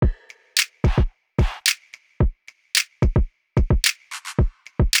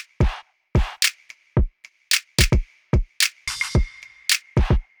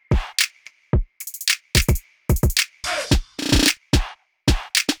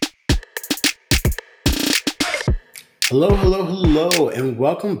Hello, hello, hello, and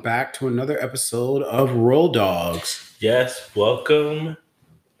welcome back to another episode of Roll Dogs. Yes, welcome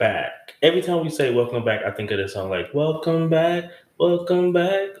back. Every time we say welcome back, I think of this song like welcome back, welcome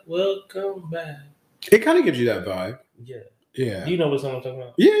back, welcome back. It kind of gives you that vibe. Yeah. Yeah. Do you know what song I'm talking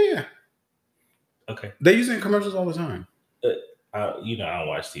about? Yeah. Okay. They use it in commercials all the time. I don't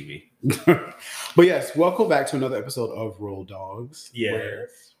watch TV. But yes, welcome back to another episode of Roll Dogs.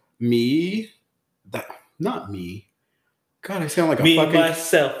 Yes. Not me. God, I sound like a Me, fucking...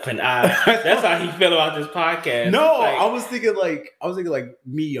 myself, and I. That's how he felt about this podcast. No, I was thinking like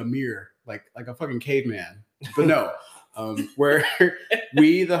me, Amir, like a fucking caveman. But no, where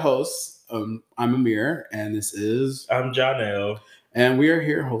we the hosts. I'm Amir, and this is I'm Jonelle, and we are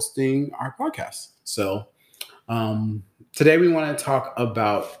here hosting our podcast. So today we want to talk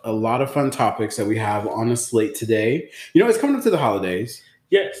about a lot of fun topics that we have on the slate today. You know, it's coming up to the holidays.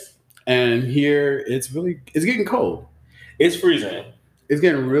 Yes. And here it's getting cold. It's freezing. It's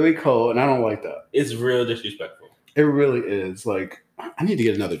getting really cold, and I don't like that. It's real disrespectful. It really is. Like, I need to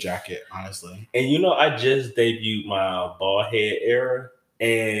get another jacket, honestly. And I just debuted my bald head era,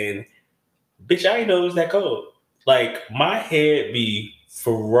 and bitch, I didn't know it was that cold. Like, my head be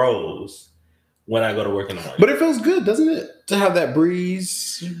froze when I go to work in the morning. But it feels good, doesn't it? To have that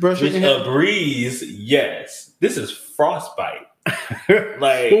breeze brushing your head. A breeze, yes. This is frostbite.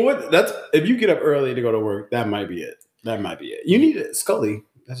 Like, well, that's if you get up early to go to work, that might be it. You need it, Scully.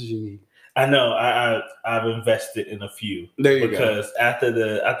 That's what you need. I know. I've invested in a few. There you go. Because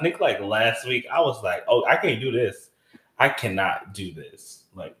after I think like last week, I was like, oh, I can't do this. I cannot do this.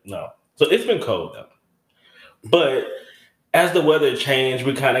 Like, no. So it's been cold though. But as the weather changed,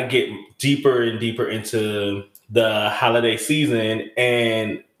 we kind of get deeper and deeper into the holiday season.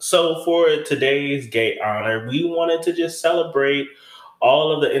 And so for today's Gay Honor, we wanted to just celebrate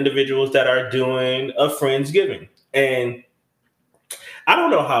all of the individuals that are doing a Friendsgiving. And I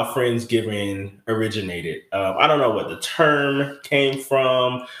don't know how Friendsgiving originated. I don't know what the term came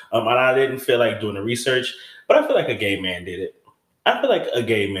from. And I didn't feel like doing the research, but I feel like a gay man did it. I feel like a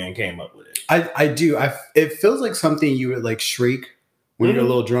gay man came up with it. I do. It feels like something you would like shriek when you're a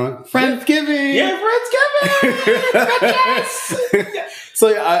little drunk. Friendsgiving! Yeah, Friendsgiving! Yes! So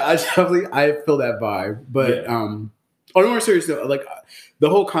yeah, I feel that vibe. But on a more serious note, like the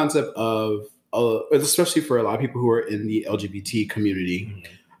whole concept of especially for a lot of people who are in the LGBT community,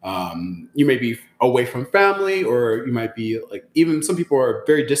 you may be away from family, or you might be like, even some people are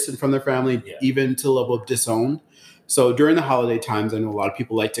very distant from their family, even to the level of disowned. So during the holiday times, I know a lot of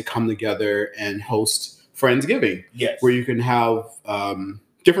people like to come together and host Friendsgiving, where you can have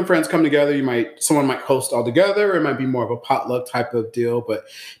different friends come together. Someone might host all together. It might be more of a potluck type of deal, but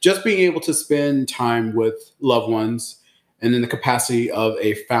just being able to spend time with loved ones and in the capacity of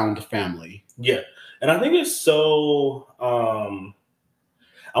a found family. Yeah. And I think it's so,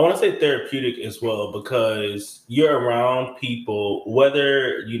 I want to say therapeutic as well, because you're around people,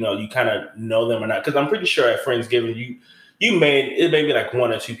 whether, you kind of know them or not. Because I'm pretty sure at Friendsgiving, it may be like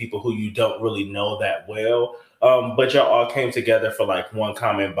one or two people who you don't really know that well. But y'all all came together for like one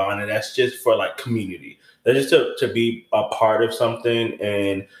common bond, and that's just for like community. That's just to be a part of something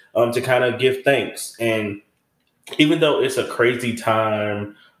and to kind of give thanks. And even though it's a crazy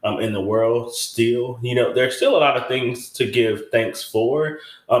time in the world, still, there's still a lot of things to give thanks for,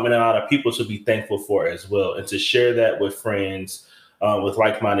 and a lot of people to be thankful for as well. And to share that with friends, with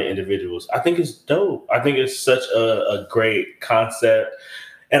like-minded individuals, I think it's dope. I think it's such a great concept.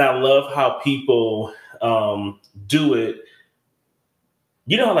 And I love how people do it.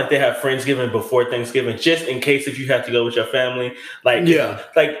 You know how like they have Friendsgiving before Thanksgiving, just in case if you have to go with your family. Like,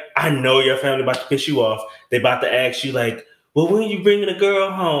 like I know your family about to piss you off. They about to ask you like, well, when you bringing a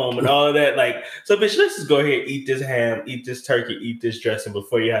girl home and all of that? Like, so bitch, let's just go ahead, eat this ham, eat this turkey, eat this dressing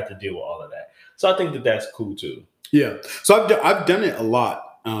before you have to deal with all of that. So I think that's cool too. Yeah. So I've done it a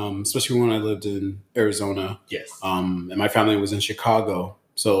lot, especially when I lived in Arizona. Yes. And my family was in Chicago.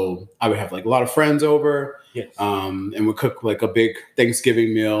 So I would have like a lot of friends over, and would cook like a big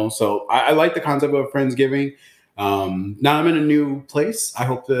Thanksgiving meal. So I like the concept of Friendsgiving. Now I'm in a new place. I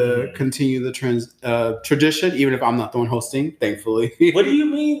hope to continue the tradition, even if I'm not the one hosting, thankfully. What do you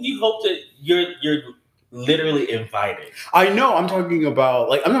mean? You hope that you're literally invited? I know. I'm talking about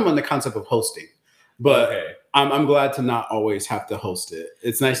like, I'm not on the concept of hosting, but I'm glad to not always have to host it.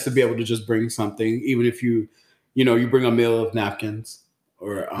 It's nice to be able to just bring something, even if you bring a meal of napkins.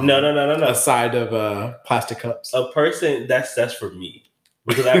 Or no. A side of plastic cups. A person that's for me,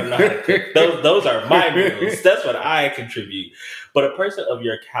 because I don't know how to cook. Those are my meals. That's what I contribute. But a person of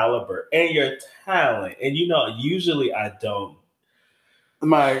your caliber and your talent, and usually I don't.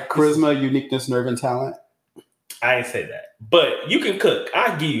 My charisma, uniqueness, nerve, and talent. I ain't say that, but you can cook.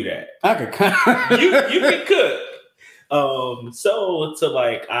 I give you that. I could. You can cook. So to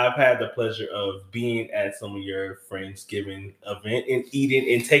like, I've had the pleasure of being at some of your Friendsgiving event and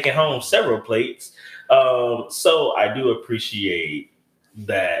eating and taking home several plates. So I do appreciate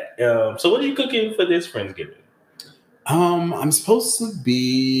that. So what are you cooking for this Friendsgiving? I'm supposed to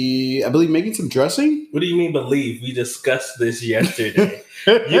be, I believe, making some dressing. What do you mean believe? We discussed this yesterday.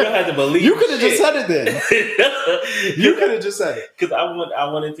 You don't have to believe. You could have just said it then. You could have just said it. Because I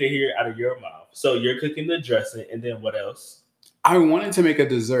wanted to hear it out of your mouth. So you're cooking the dressing, and then what else? I wanted to make a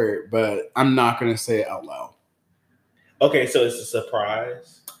dessert, but I'm not going to say it out loud. Okay, so it's a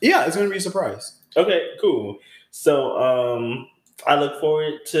surprise? Yeah, it's going to be a surprise. Okay, cool. So I look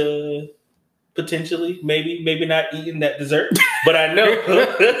forward to potentially, maybe not eating that dessert, but I know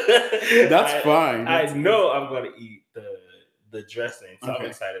that's fine. I know I'm going to eat the dressing, so okay. I'm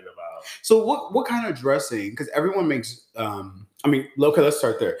excited about. So what kind of dressing? Because everyone makes. Okay, let's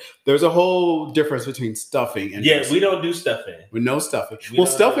start there. There's a whole difference between stuffing and dressing. We don't do stuffing. With no stuffing.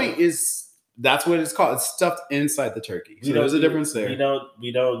 Stuffing is that's what it's called. It's stuffed inside the turkey. So there's a difference there. We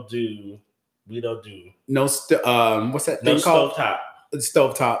don't do no what's that thing called? Stovetop.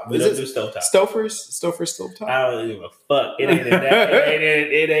 Stovetop. We don't do stovetop. Stouffer's stovetop? I don't give a fuck. It ain't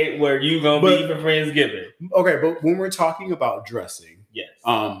it ain't where you gonna be for Friendsgiving. Okay, but when we're talking about dressing, yes.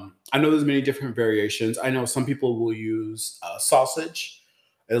 I know there's many different variations. I know some people will use sausage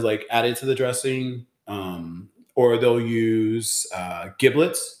as like added to the dressing, or they'll use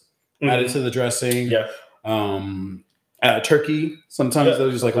giblets added to the dressing. Yeah. Turkey. Sometimes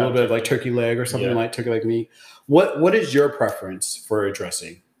they'll use like a little bit of like turkey leg or something like turkey leg meat. What is your preference for a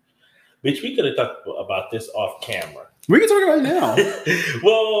dressing? Bitch, we could have talked about this off camera. We can talk about it now.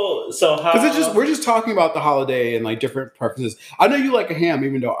 Well, so how? Because we're just talking about the holiday and like different preferences. I know you like a ham,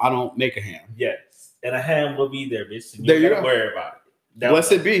 even though I don't make a ham. Yes, and a ham will be there, bitch. And you gotta worry about it.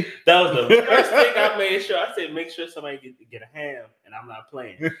 Blessed be. That was the first thing I made sure. I said, make sure somebody get a ham, and I'm not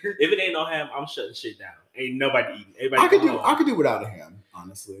playing. If it ain't no ham, I'm shutting shit down. Ain't nobody eating. I could do without a ham,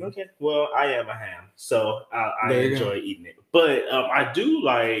 honestly. Okay, well, I am a ham, so I enjoy eating it. But I do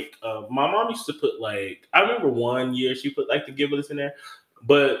like. My mom used to put like. I remember one year she put like the giblets in there,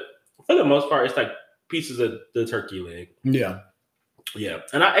 but for the most part, it's like pieces of the turkey leg. Yeah, yeah,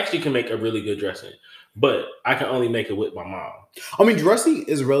 and I actually can make a really good dressing. But I can only make it with my mom. I mean, dressing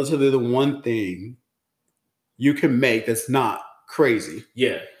is relatively the one thing you can make that's not crazy.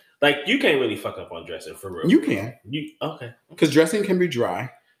 Yeah. Like, you can't really fuck up on dressing, for real. You can. Okay. Because dressing can be dry.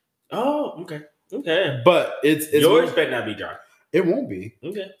 Oh, okay. Okay. But it's yours better not be dry. It won't be.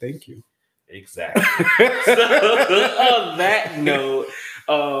 Okay. Thank you. Exactly. So, on that note,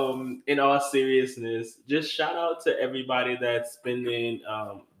 in all seriousness, just shout out to everybody that's spending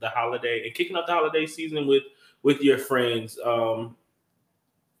the holiday and kicking off the holiday season with your friends.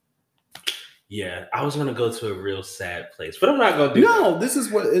 Yeah, I was gonna go to a real sad place, but I'm not gonna do that. This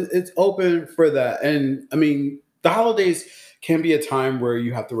is what it's open for that. And I mean, the holidays can be a time where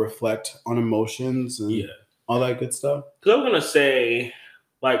you have to reflect on emotions and all that good stuff. Because I'm gonna say,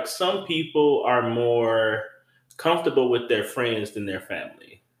 like, some people are more comfortable with their friends than their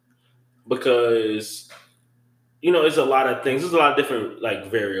family. Because, it's a lot of things. There's a lot of different,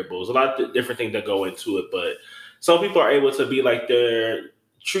 like, variables, a lot of different things that go into it. But some people are able to be, like, their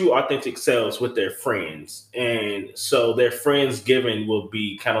true, authentic selves with their friends. And so their Friendsgiving will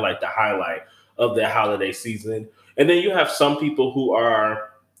be kind of like the highlight of their holiday season. And then you have some people who are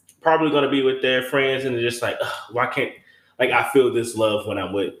probably going to be with their friends and they're just like, why can't... Like, I feel this love when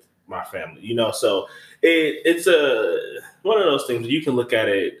I'm with my family, So it's one of those things. You can look at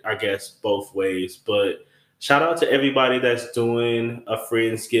it, I guess, both ways. But shout out to everybody that's doing a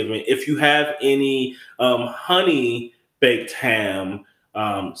Friendsgiving. If you have any honey baked ham,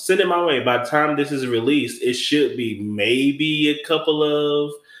 send it my way. By the time this is released, it should be maybe a couple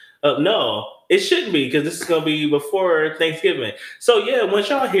of... no, it shouldn't be, because this is going to be before Thanksgiving. So, yeah, once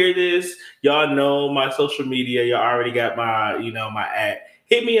y'all hear this, y'all know my social media. Y'all already got my, my ad.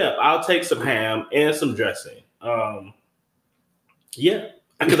 Hit me up. I'll take some ham and some dressing. Yeah,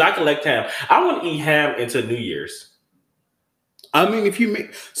 because I collect ham. I want to eat ham into New Year's. I mean,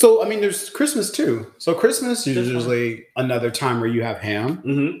 there's Christmas too. So Christmas is usually another time where you have ham.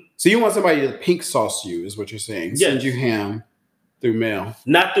 Mm-hmm. So you want somebody to pink sauce you, is what you're saying. Yes. Send you ham through mail.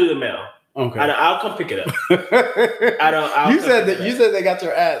 Not through the mail. Okay. I'll come pick it up. You said they got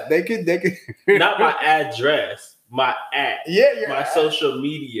your ad. They could. Not my address. My ad. Yeah, my social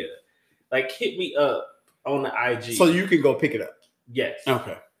media. Like, hit me up on the IG. So you can go pick it up. Yes.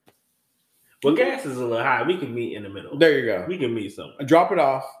 Okay. Well, gas is a little high. We can meet in the middle. There you go. We can meet somewhere. Drop it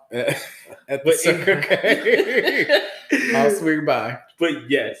off at the Circle K. I'll swing by. But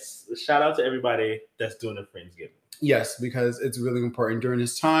yes, shout out to everybody that's doing a Friendsgiving. Yes, because it's really important during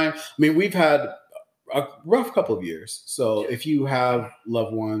this time. I mean, we've had a rough couple of years. So if you have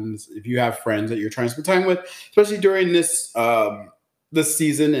loved ones, if you have friends that you're trying to spend time with, especially during this this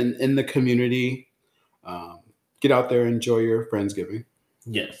season and in the community, get out there and enjoy your Friendsgiving.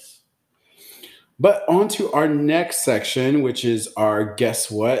 Yes. But on to our next section, which is our Guess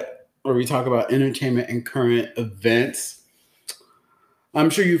What, where we talk about entertainment and current events.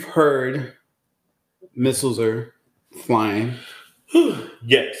 I'm sure you've heard missiles are flying.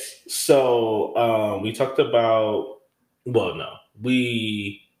 Yes. So we talked about,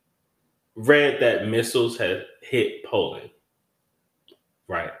 we read that missiles had hit Poland.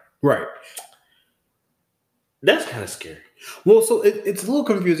 Right. That's kind of scary. Well, so it's a little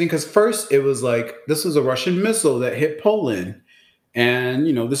confusing because first it was like this was a Russian missile that hit Poland, and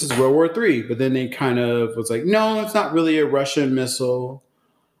this is World War III. But then they kind of was like, no, it's not really a Russian missile.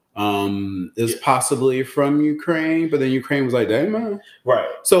 It's possibly from Ukraine, but then Ukraine was like, damn, man. Right.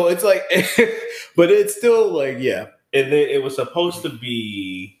 So it's like, but it's still like, yeah. And then it was supposed to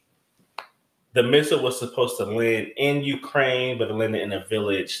be. The missile was supposed to land in Ukraine, but it landed in a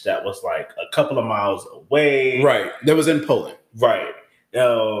village that was like a couple of miles away. Right. That was in Poland. Right.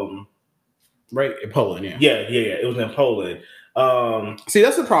 Right. In Poland, yeah. Yeah. It was in Poland. See,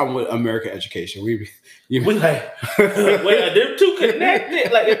 that's the problem with American education. We like, wait, they're too connected.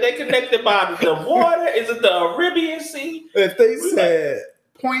 Like, if they connected by the water, is it the Arabian Sea? If they said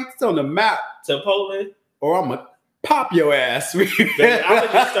points on the map to Poland, or I'm gonna pop your ass. I'm gonna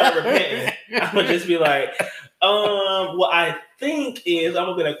just start repenting. I'm gonna just be like, what I think is, I'm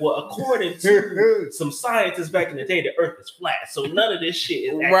gonna be like, well, according to some scientists back in the day, the Earth is flat, so none of this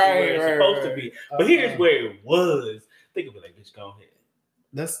shit is actually where it's supposed to be. But here's where it was. Think of it like, bitch, go ahead.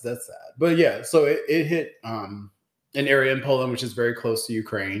 That's sad. But yeah, so it hit an area in Poland which is very close to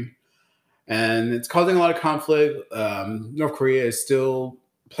Ukraine, and it's causing a lot of conflict. North Korea is still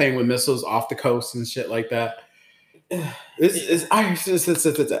playing with missiles off the coast and shit like that. I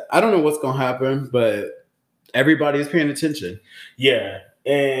don't know what's gonna happen, but everybody's paying attention. Yeah,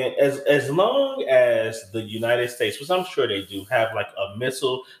 and as long as the United States, which I'm sure they do, have like a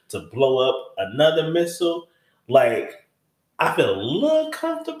missile to blow up another missile, like I feel a little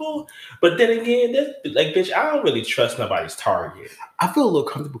comfortable. But then again, that's like, bitch, I don't really trust nobody's target. I feel a little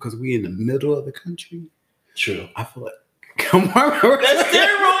comfortable because we in the middle of the country. True. I feel like, come on, that's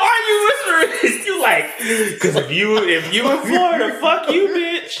terrible. Why are you whispering? You like, because if you in Florida, fuck you,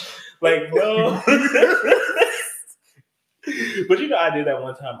 bitch. Like, no. But I did that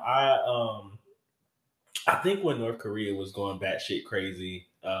one time. I think when North Korea was going batshit crazy,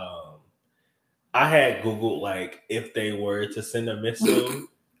 I had Googled like if they were to send a missile,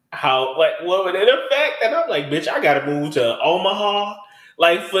 what would it affect? And I'm like, bitch, I gotta move to Omaha,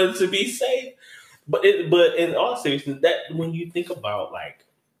 like to be safe. But in all seriousness, that when you think about like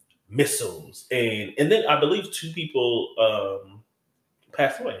missiles and then I believe 2 people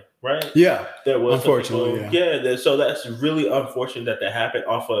passed away, right? Yeah, there was unfortunately. So that's really unfortunate that happened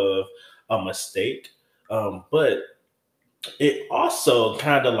off of a mistake. But it also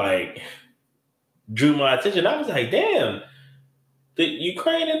kind of like drew my attention. I was like, damn, the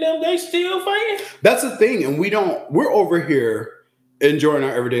Ukraine and them, they still fighting? That's the thing. And we're over here enjoying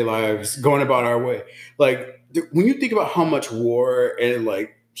our everyday lives, going about our way. Like, when you think about how much war and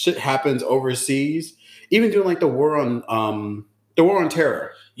like shit happens overseas, even during like the war on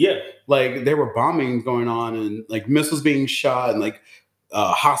terror. Yeah. Like, there were bombings going on and like missiles being shot and like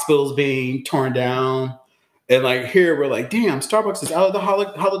hospitals being torn down. And like here, we're like, damn, Starbucks is out of the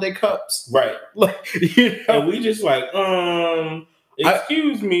holiday cups. Right. Like, And we just like,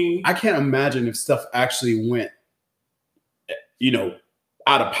 excuse me. I can't imagine if stuff actually went,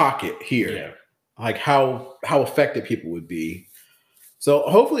 out of pocket here. Yeah. Like how affected people would be. So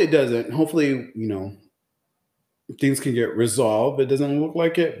hopefully it doesn't. Hopefully, things can get resolved. It doesn't look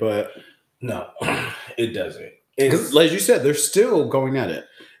like it, but no, it doesn't. Because, as you said, they're still going at it.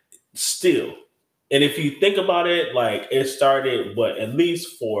 Still. And if you think about it, like it started, at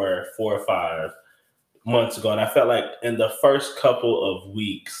least 4 or 5 months ago. And I felt like in the first couple of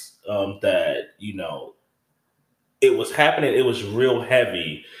weeks that, it was happening. It was real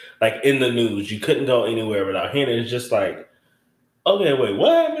heavy, like in the news. You couldn't go anywhere without hearing it. It's just like, okay, wait,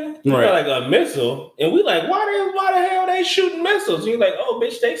 what happened? You got like a missile. And we like, why the hell are they shooting missiles? And you're like, oh,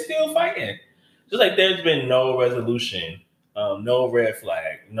 bitch, they still fighting. Just like there's been no resolution, no red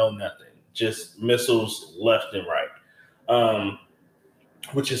flag, no nothing. Just missiles left and right,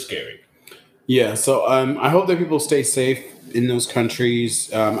 which is scary. Yeah, so I hope that people stay safe in those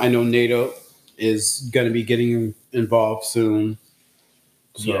countries. I know NATO is going to be getting involved soon.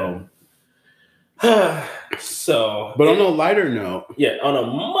 So, So, but on a lighter note, on a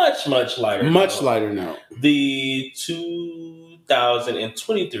much much lighter note, the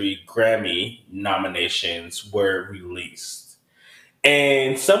 2023 Grammy nominations were released.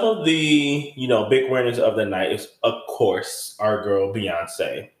 And some of the, big winners of the night is, of course, our girl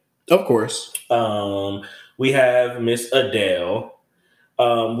Beyonce. Of course. We have Miss Adele.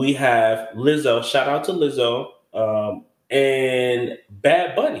 We have Lizzo. Shout out to Lizzo. And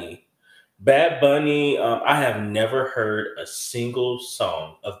Bad Bunny. Bad Bunny, I have never heard a single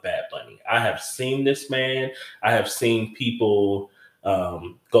song of Bad Bunny. I have seen this man. I have seen people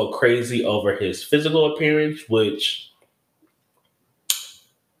go crazy over his physical appearance, which,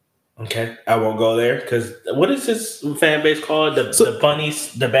 okay, I won't go there because what is his fan base called? The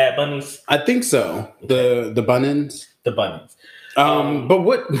bunnies, the Bad Bunnies? I think so. Okay. The Bunnins? The Bunnies. But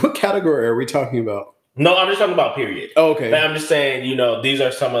what category are we talking about? No, I'm just talking about period. Oh, okay. But I'm just saying, these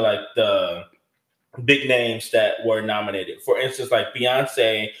are some of like the big names that were nominated. For instance, like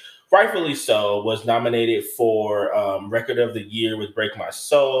Beyonce, rightfully so, was nominated for Record of the Year with Break My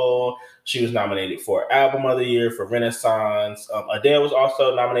Soul. She was nominated for Album of the Year for Renaissance. Adele was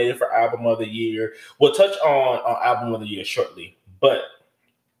also nominated for Album of the Year. We'll touch on Album of the Year shortly. But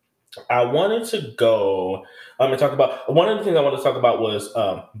I wanted to go and talk about, one of the things I wanted to talk about was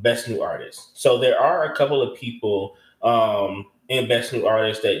Best New Artist. So there are a couple of people in Best New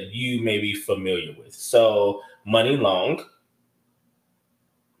Artist that you may be familiar with. So Money Long,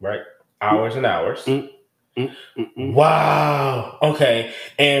 right? Hours and Hours. Wow. Okay.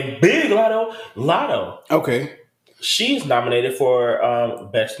 And Big Lotto. Okay. She's nominated for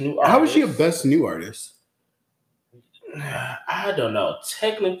Best New Artist. How is she a Best New Artist? I don't know.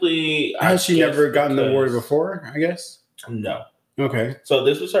 Technically, has she never gotten the award before? I guess no. Okay, so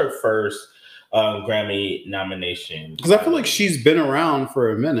this was her first Grammy nomination. Because I feel like she's been around for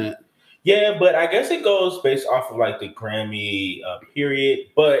a minute. Yeah, but I guess it goes based off of like the Grammy period.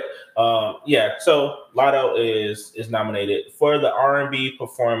 But so Lotto is nominated for the R&B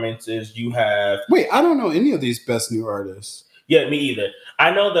performances. You have I don't know any of these Best New Artists. Yeah, me either.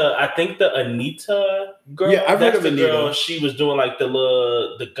 I think the Anita girl. Yeah, I've heard of Anita. Girl, she was doing like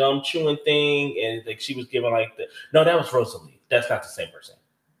the gum chewing thing, and like she was giving like no, that was Rosalie. That's not the same person.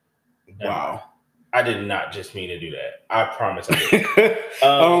 Wow. I did not just mean to do that. I promise I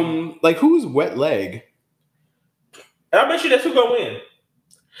didn't. Like who's Wet Leg? And I bet you that's who's gonna win.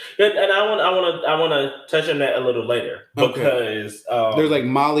 And I want to touch on that a little later because there's like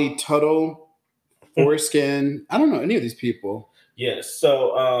Molly Tuttle, Foreskin. I don't know any of these people. Yes,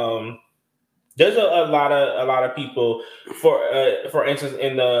 so there's a lot of people. For instance,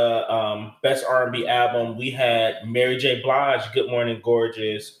 in the Best R&B album, we had Mary J. Blige, "Good Morning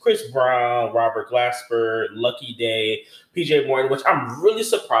Gorgeous," Chris Brown, Robert Glasper, "Lucky Day," PJ Morton, which I'm really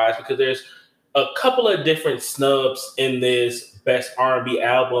surprised because there's a couple of different snubs in this Best R&B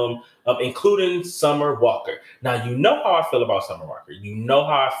album, including Summer Walker. Now, you know how I feel about Summer Walker. You know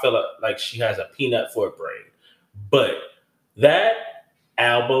how I feel like she has a peanut for a brain. But that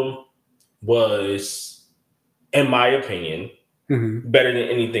album was, in my opinion, better than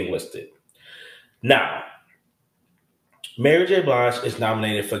anything listed. Now, Mary J. Blige is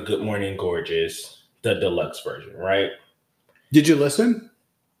nominated for "Good Morning Gorgeous," the deluxe version, right? Did you listen?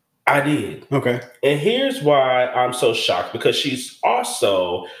 I did. Okay. And here's why I'm so shocked, because she's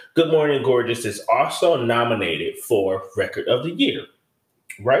also, "Good Morning Gorgeous" is also nominated for Record of the Year,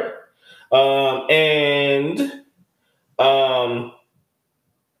 right?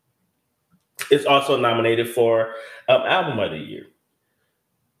 It's also nominated for Album of the Year.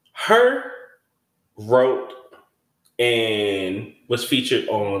 Her wrote and was featured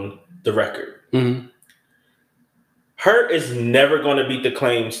on the record. Mm-hmm. Her is never going to beat the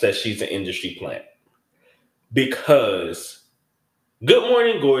claims that she's an industry plant, because "Good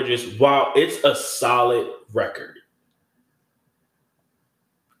Morning Gorgeous," while it's a solid record,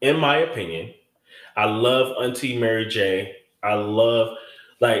 in my opinion, I love Auntie Mary J. I love,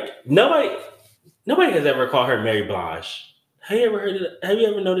 like, nobody has ever called her Mary Blige. Have you ever heard of that? Have you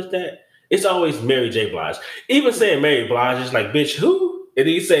ever noticed that? It's always Mary J. Blige. Even saying Mary Blige is like, bitch, who? And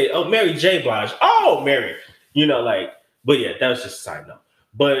then you say, oh, Mary J. Blige. Oh, Mary. But yeah, that was just a side note.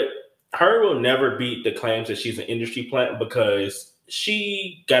 But her will never beat the claims that she's an industry plant, because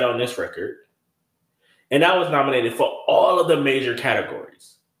she got on this record and I was nominated for all of the major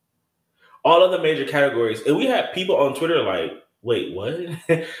categories. All of the major categories. And we had people on Twitter like, wait, what?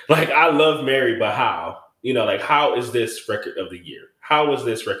 Like, I love Mary, but how? Like, how is this Record of the Year? How was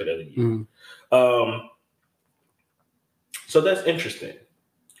this Record of the Year? So that's interesting.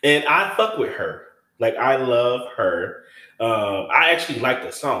 And I fuck with her. Like, I love her. I actually like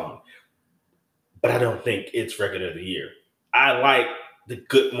the song, but I don't think it's Record of the Year. I like the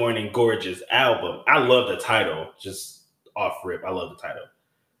Good Morning Gorgeous album. I love the title, just off rip. I love the title.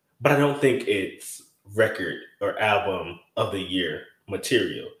 But I don't think it's record or album of the year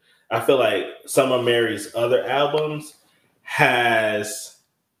material. I feel like some of Mary's other albums has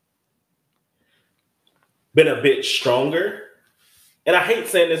been a bit stronger. And I hate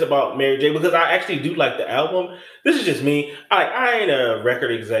saying this about Mary J because I actually do like the album. This is just me. I ain't a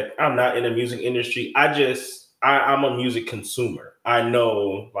record exec. I'm not in the music industry. I'm a music consumer. I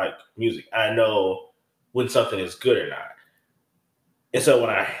know like music. I know when something is good or not. And so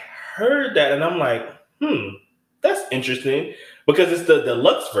when I heard that, and I'm like, that's interesting because it's the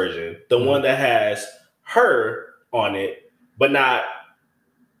deluxe version, the one that has her on it, but not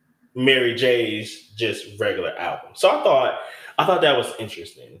Mary J's just regular album. So I thought that was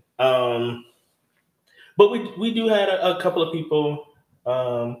interesting. But we do had a couple of people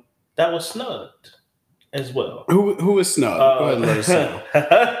that was snubbed as well. Who was snubbed? Go ahead and let us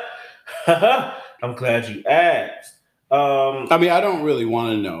know. I'm glad you asked. I mean, I don't really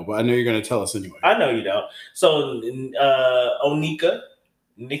want to know, but I know you're going to tell us anyway. I know you don't. So, Onika,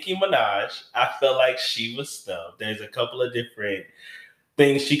 Nicki Minaj, I felt like she was snubbed. There's a couple of different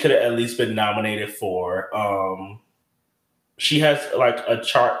things she could have at least been nominated for. She has like a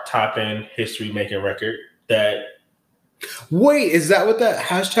chart-topping history-making record that... Wait, is that what that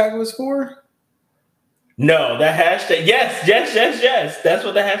hashtag was for? No, that hashtag... Yes. That's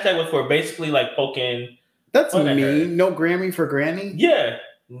what the hashtag was for. Basically, like poking... That's mean. No Grammy for Granny? Yeah,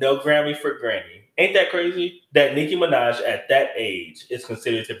 no Grammy for Granny. Ain't that crazy? That Nicki Minaj at that age is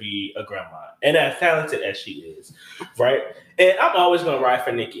considered to be a grandma. And as talented as she is, right? And I'm always going to ride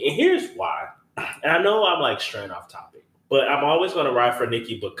for Nicki. And here's why. And I know I'm like straying off topic, but I'm always going to ride for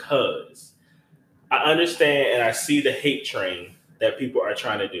Nicki because I understand and I see the hate train that people are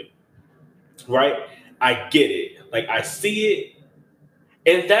trying to do, right? I get it. Like, I see it.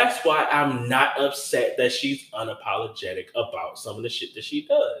 And that's why I'm not upset that she's unapologetic about some of the shit that she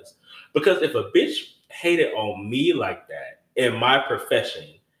does. Because if a bitch hated on me like that in my profession,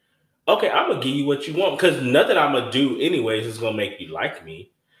 okay, I'm going to give you what you want. Because nothing I'm going to do anyways is going to make you like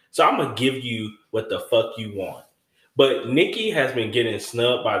me. So I'm going to give you what the fuck you want. But Nicki has been getting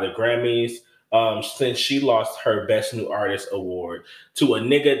snubbed by the Grammys since she lost her Best New Artist award to a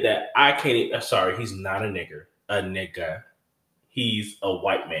nigga that I can't... Sorry, he's not a nigger. A nigga. He's a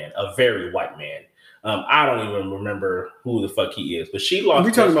white man, a very white man. I don't even remember who the fuck he is, but she lost. Are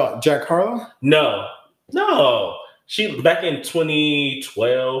we talking about Jack Harlow? No. She back in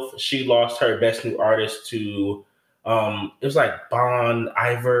 2012, she lost her Best New Artist to it was like Bon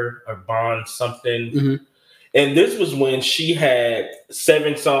Iver or Bon something. Mm-hmm. And this was when she had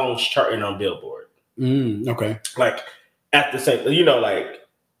 7 songs charting on Billboard. Okay. Like at the same, like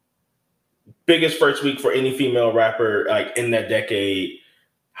biggest first week for any female rapper like in that decade.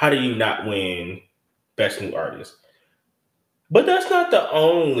 How do you not win Best New Artist? But that's not the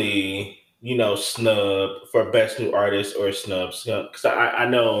only, snub for Best New Artist or snub. Because I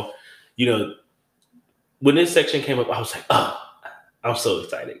know, when this section came up, I was like, oh, I'm so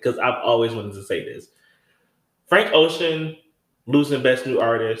excited because I've always wanted to say this. Frank Ocean losing Best New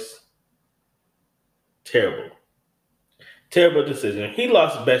Artist. Terrible decision. He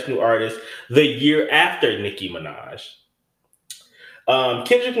lost Best New Artist the year after Nicki Minaj.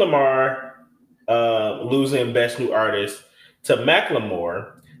 Kendrick Lamar losing Best New Artist to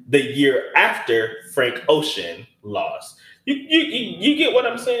Macklemore the year after Frank Ocean lost. You get what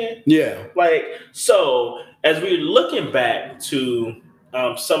I'm saying? Yeah. Like, so as we're looking back to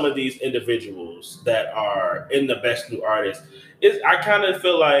some of these individuals that are in the Best New Artist, I kind of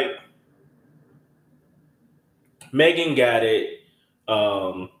feel like Megan got it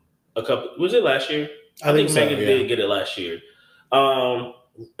a couple... Was it last year? I think Megan did get it last year.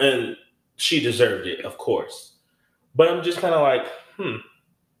 And she deserved it, of course. But I'm just kind of like,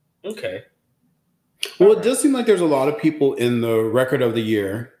 okay. Well, it does seem like there's a lot of people in the Record of the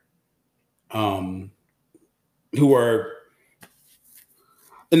Year who are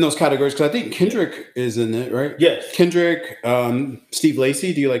in those categories. Because I think Kendrick is in it, right? Yes. Kendrick, Steve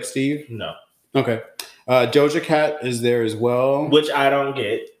Lacy. Do you like Steve? No. Okay. Doja Cat is there as well. Which I don't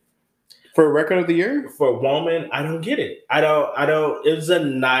get. For Record of the Year? For Woman, I don't get it. I don't. It was a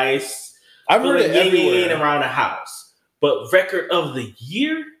nice... I've heard it everywhere. Around the house. But Record of the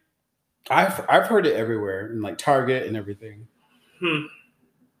Year? I've heard it everywhere. In like Target and everything.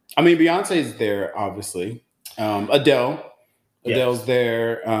 I mean, Beyonce's there, obviously. Adele. Yes. Adele's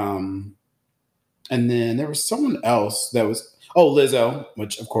there. And then there was someone else that was Lizzo,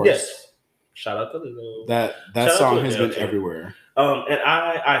 which of course, yes. Shout out to Lizzo. That song has been everywhere. And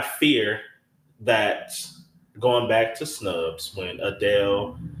I fear that going back to snubs when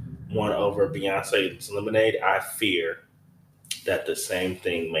Adele won over Beyonce's Lemonade, I fear that the same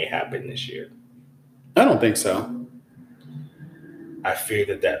thing may happen this year. I don't think so. I fear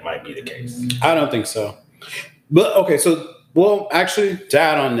that might be the case. I don't think so. But okay, so actually, to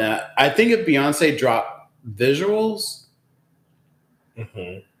add on that, I think if Beyonce dropped visuals,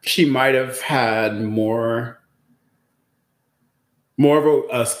 she might have had more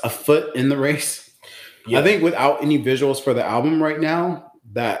of a foot in the race. Yeah. I think without any visuals for the album right now,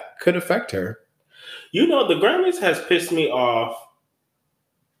 that could affect her. You know, the Grammys has pissed me off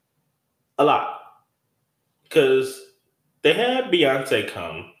a lot because they had Beyonce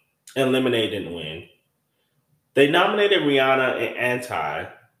come and Lemonade didn't win. They nominated Rihanna and Anti,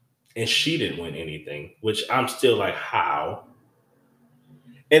 and she didn't win anything, which I'm still like, how?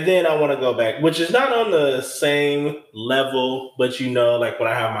 And then I want to go back, which is not on the same level, but you know, like when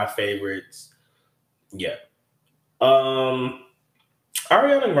I have my favorites. Yeah. Ariana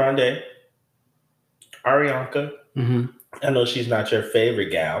Grande. Arianka. Mm-hmm. I know she's not your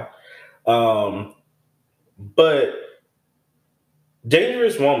favorite gal. But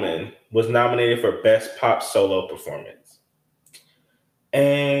Dangerous Woman was nominated for Best Pop Solo Performance.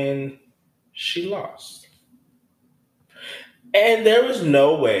 And she lost. And there was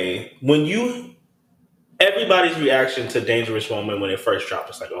no way everybody's reaction to Dangerous Woman when it first dropped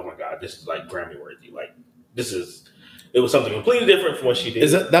was like, oh my God, this is like Grammy worthy. Like it was something completely different from what she did.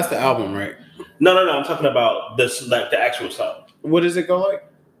 That's the album, right? No. I'm talking about this, like the actual song. What does it go like?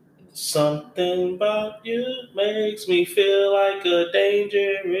 Something about you makes me feel like a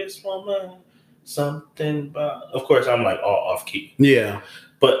dangerous woman. Something about... Of course, I'm like all off key. Yeah.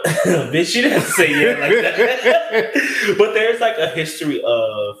 But bitch, she didn't say it like that. But there's like a history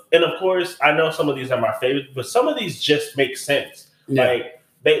of... And of course, I know some of these are my favorites, but some of these just make sense. Yeah. Like,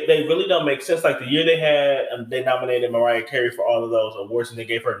 they really don't make sense. Like the year they nominated Mariah Carey for all of those awards and they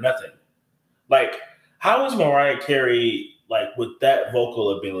gave her nothing. Like, how is Mariah Carey... Like with that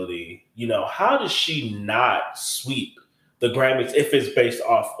vocal ability, you know, how does she not sweep the Grammys if it's based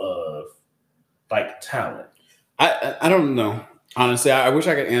off of like talent? I don't know. Honestly, I wish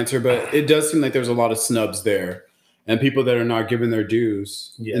I could answer, but it does seem like there's a lot of snubs there and people that are not given their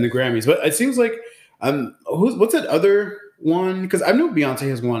dues in the Grammys. But it seems like what's that other one? Because I know Beyonce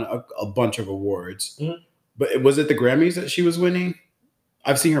has won a bunch of awards, but was it the Grammys that she was winning?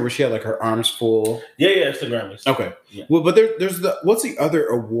 I've seen her where she had like her arms full. Yeah, it's the Grammys. Okay. Yeah. Well, but there's what's the other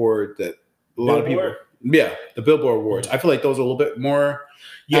award that a lot of people... Yeah, the Billboard Awards. I feel like those are a little bit more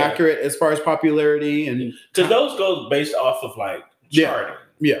accurate as far as popularity and... Because those go based off of like charting.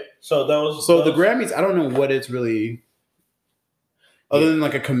 Yeah. So those... the Grammys, I don't know what it's really... Other than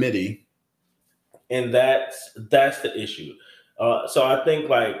like a committee. And that's the issue. So I think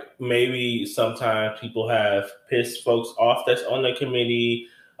like maybe sometimes people have pissed folks off that's on the committee.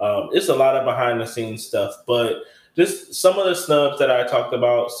 It's a lot of behind the scenes stuff, but just some of the snubs that I talked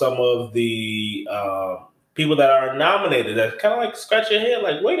about, some of the people that are nominated that kind of like scratch your head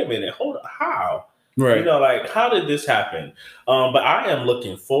like, wait a minute, hold on, how? Right. You know, like how did this happen? But I am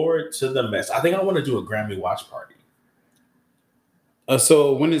looking forward to the mess. I think I want to do a Grammy watch party.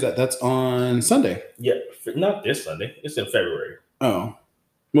 So when is that? That's on Sunday. Yeah, not this Sunday. It's in February. Oh,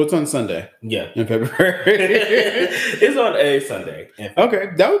 what's on Sunday? Yeah, in February. It's on a Sunday. Okay,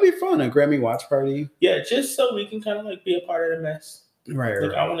 that would be fun. A Grammy watch party. Yeah, just so we can kind of like be a part of the mess. Right.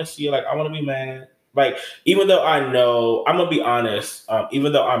 Like I want to see. Like I want to be mad. Like even though I know, I'm gonna be honest.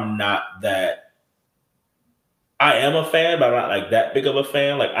 Even though I'm not that. I am a fan, but I'm not like that big of a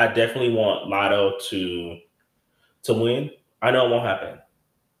fan. Like I definitely want Lotto to win. I know it won't happen.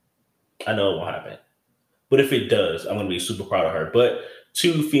 But if it does, I'm going to be super proud of her. But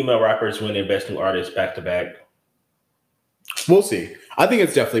 2 female rappers winning Best New Artist back to back. We'll see. I think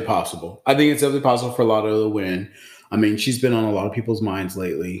it's definitely possible. For Lotto to win. I mean, she's been on a lot of people's minds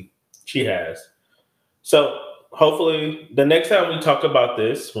lately. She has. So hopefully the next time we talk about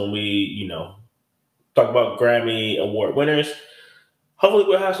this, when we, talk about Grammy Award winners, hopefully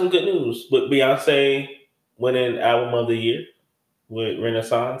we'll have some good news with Beyonce winning Album of the Year with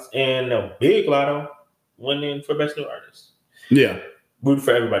Renaissance and a big Lotto winning for Best New Artist. Yeah. Rooting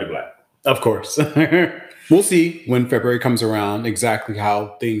for everybody Black. Of course. We'll see when February comes around exactly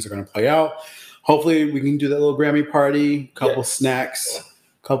how things are going to play out. Hopefully we can do that little Grammy party, couple snacks,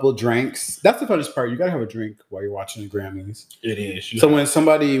 couple drinks. That's the funnest part. You got to have a drink while you're watching the Grammys. It is. So when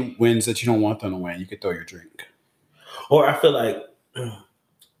somebody wins that you don't want them to win, you can throw your drink. Or I feel like...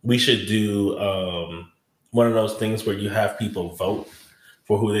 we should do one of those things where you have people vote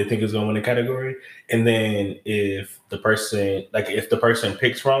for who they think is going to win the category, and then if the person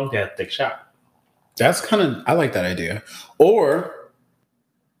picks wrong, they have to take a shot. That's I like that idea. Or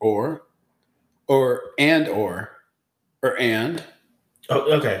or and.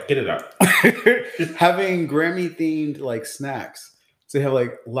 Oh, okay, get it out. Having Grammy themed like snacks. So you have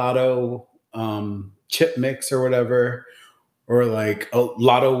like Lotto chip mix or whatever, or like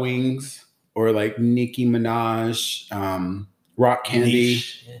Lotto wings, or like Nicki Minaj rock candy.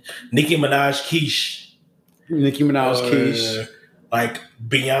 Nicki Minaj quiche. Like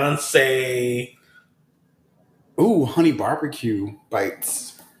Beyonce. Ooh, honey barbecue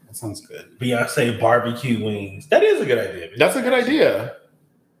bites. That sounds good. Beyonce barbecue wings. That is a good idea. That's a good idea.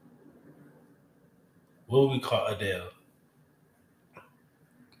 What would we call Adele?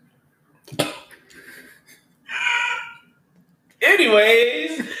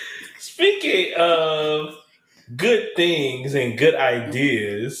 Anyways, speaking of good things and good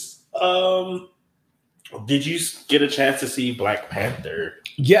ideas, did you get a chance to see Black Panther?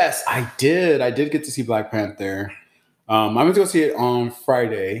 Yes, I did. I did get to see Black Panther. I went to go see it on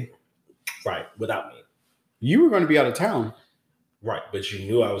Friday. Right, without me. You were going to be out of town. Right, but you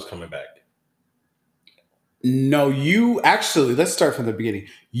knew I was coming back. No, let's start from the beginning.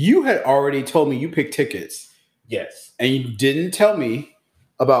 You had already told me you picked tickets. Yes. And you didn't tell me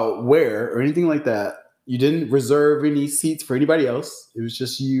about where or anything like that. You didn't reserve any seats for anybody else. It was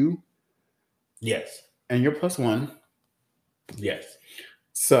just you. Yes. And your plus one. Yes.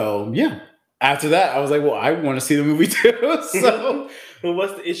 So, yeah. After that, I was like, well, I want to see the movie too. So, but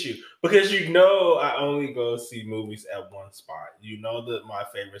what's the issue? Because I only go see movies at one spot. You know that my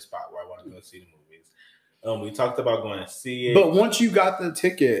favorite spot where I want to go see the movies. We talked about going to see it. But once you got the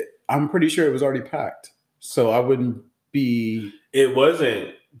ticket, I'm pretty sure it was already packed. So I wouldn't be. It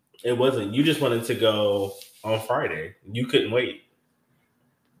wasn't. You just wanted to go on Friday. You couldn't wait.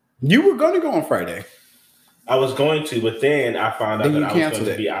 You were going to go on Friday. I was going to, but then I found out that I was going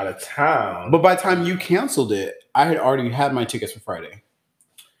to be out of town. But by the time you canceled it, I had already had my tickets for Friday.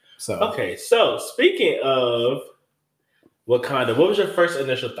 So okay. So speaking of Wakanda, what was your first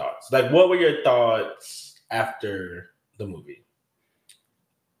initial thoughts? Like, what were your thoughts after the movie?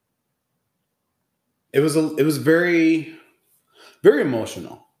 It was very, very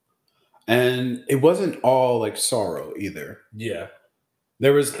emotional, and it wasn't all like sorrow either. Yeah.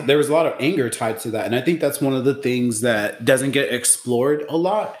 There was a lot of anger tied to that. And I think that's one of the things that doesn't get explored a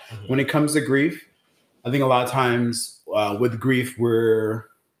lot when it comes to grief. I think a lot of times with grief, we're,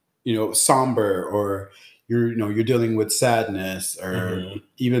 somber, or you're dealing with sadness, or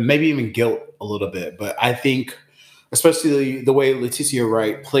even guilt a little bit. But I think especially the way Letitia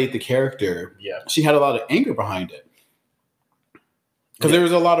Wright played the character, she had a lot of anger behind it. Because there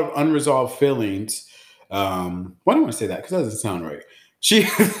was a lot of unresolved feelings. Why do I want to say that? Because that doesn't sound right.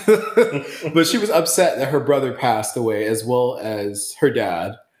 But she was upset that her brother passed away, as well as her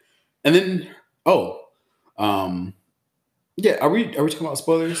dad. And then, are we talking about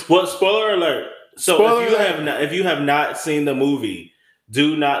spoilers? Well, spoiler alert. So if you have not seen the movie,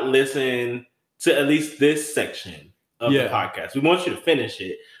 do not listen to at least this section of the podcast. We want you to finish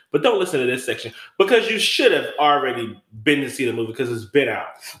it, but don't listen to this section, because you should have already been to see the movie because it's been out.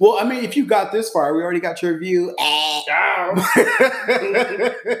 Well, I mean, if you got this far, we already got your review.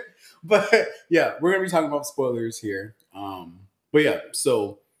 But yeah, we're gonna be talking about spoilers here. But yeah,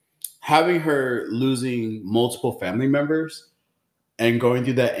 so having her losing multiple family members and going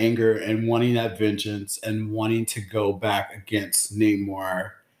through that anger and wanting that vengeance and wanting to go back against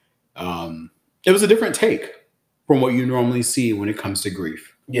Namor, it was a different take from what you normally see when it comes to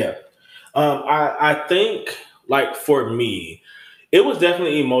grief. Yeah. I think, like, for me, it was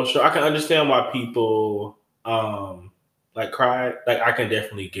definitely emotional. I can understand why people cry. Like, I can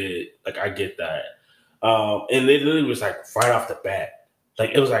definitely I get that. And it literally was like right off the bat.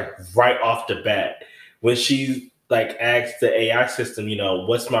 Like, it was like right off the bat when she asked the AI system,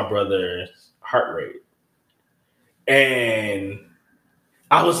 what's my brother's heart rate? And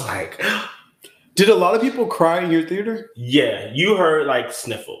I was like, did a lot of people cry in your theater? Yeah, you heard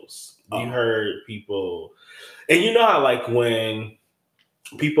sniffles. You heard people, and you know how when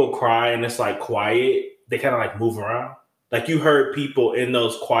people cry and it's quiet, they kind of move around. You heard people in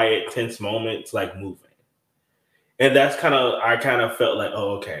those quiet, tense moments moving, and that's I kind of felt like,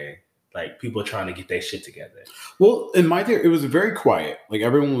 oh, okay, people trying to get their shit together. Well, in my theater, it was very quiet.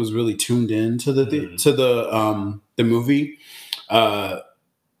 Everyone was really tuned in to the movie.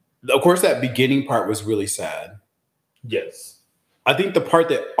 Of course, that beginning part was really sad. Yes. I think the part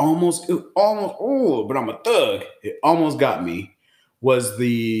that but I'm a thug, it almost got me, was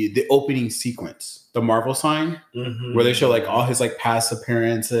the opening sequence, the Marvel sign, where they show like all his like past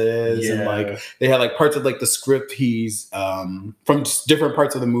appearances and like they had like parts of like the script he's from different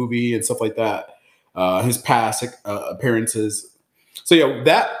parts of the movie and stuff like that. His past appearances. So yeah,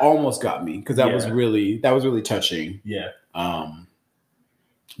 that almost got me because that was really touching. Yeah. But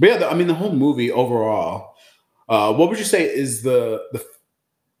yeah, I mean the whole movie overall. What would you say is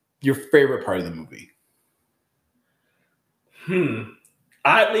your favorite part of the movie?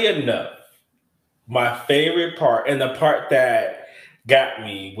 Oddly enough, my favorite part and the part that got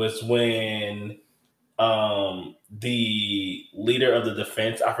me was when the leader of the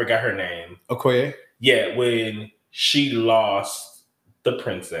defense, I forgot her name. Okoye? Yeah, when she lost the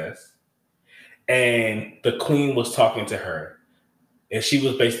princess and the queen was talking to her. And she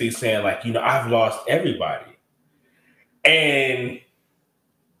was basically saying, like, I've lost everybody. And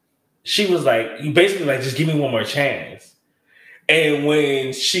she was like, you basically like, just give me one more chance. And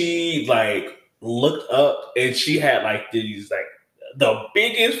when she like looked up and she had like these like the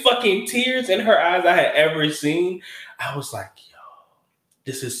biggest fucking tears in her eyes I had ever seen, I was like, yo,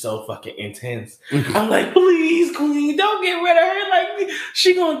 this is so fucking intense. I'm like, please, queen, don't get rid of her. Like,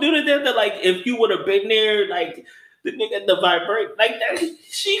 she gonna do the thing that like if you would have been there, like the nigga the vibrate like that,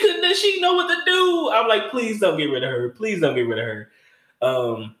 she know what to do. I'm like, please don't get rid of her. Please don't get rid of her.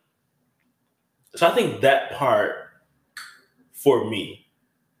 So I think that part for me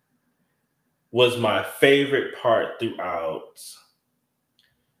was my favorite part throughout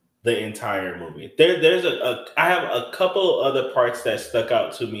the entire movie. There's I have a couple other parts that stuck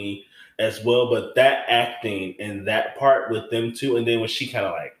out to me as well, but that acting and that part with them two, and then when she kind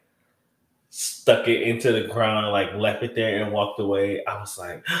of like stuck it into the ground and like left it there and walked away, I was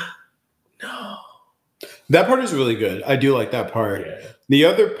like, no. That part is really good. I do like that part. Yeah. The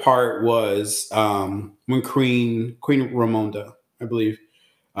other part was when Queen Ramonda, I believe,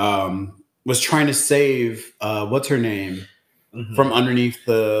 was trying to save what's her name from underneath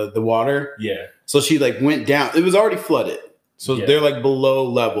the water. Yeah. So she like went down. It was already flooded, so they're like below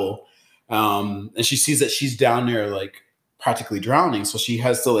level, and she sees that she's down there like practically drowning. So she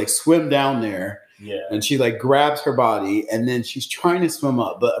has to like swim down there. Yeah. And she like grabs her body, and then she's trying to swim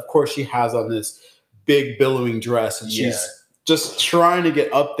up, but of course she has on this big billowing dress, and she's just trying to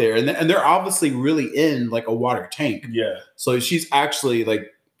get up there, and they're obviously really in like a water tank. Yeah. So she's actually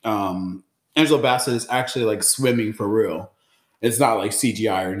like Angela Bassett is actually like swimming for real. It's not like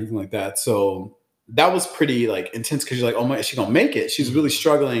CGI or anything like that. So that was pretty like intense because you're like, oh my, is she gonna make it? She's really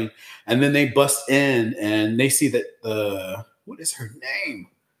struggling. And then they bust in and they see that what is her name?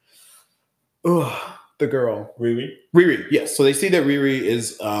 Oh, the girl. Riri, yes. So they see that Riri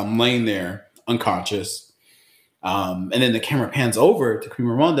is laying there unconscious. And then the camera pans over to Queen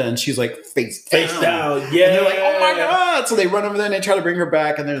Ramonda and she's like face down. Yeah. And they're like, oh my God. So they run over there and they try to bring her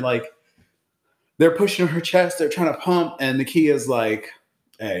back, and they're pushing her chest, they're trying to pump, and Nakia's like,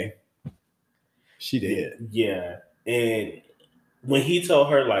 hey, she did. Yeah. And when he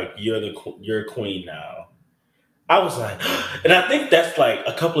told her, like, you're queen now, I was like, and I think that's like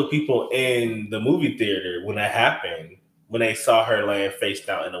a couple of people in the movie theater when that happened, when they saw her laying face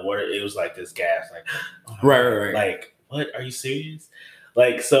down in the water, it was like this gasp, like, oh, right. Like, what? Are you serious?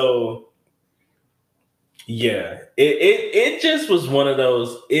 Like, so, yeah, it just was one of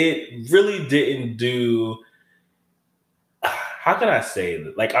those. It really didn't do. How can I say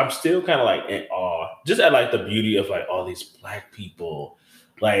that? Like, I'm still kind of like in awe, just at like the beauty of like all these Black people,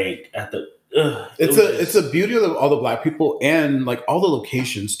 like at the. It's a beauty of all the Black people and like all the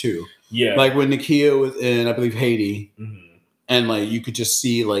locations too. Yeah, like when Nakia was in, I believe, Haiti, and like you could just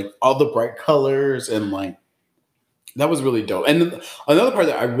see like all the bright colors, and like that was really dope. And another part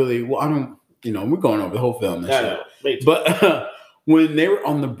that I really, I don't, we're going over the whole film, but when they were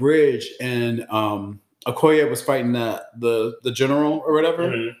on the bridge and Okoye was fighting the general or whatever,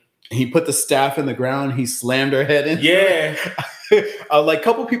 and he put the staff in the ground, he slammed her head in. Yeah. Like a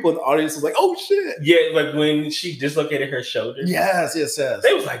couple people in the audience was like, "Oh shit!" Yeah, like when she dislocated her shoulder. Yes.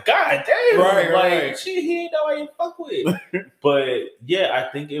 They was like, "God damn!" Right, like right. He ain't nobody to fuck with. But yeah,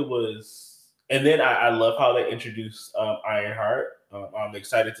 I think it was. And then I love how they introduced Ironheart. I'm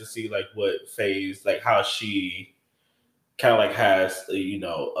excited to see like what phase, like how she kind of like has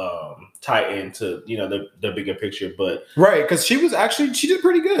tie into the bigger picture. But right, because she did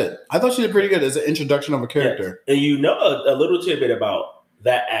pretty good. I thought she did pretty good as an introduction of a character. Yes. And a little tidbit about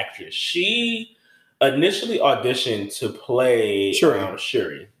that actress. She initially auditioned to play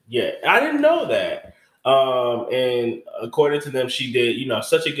Shuri. Yeah, I didn't know that. And according to them, she did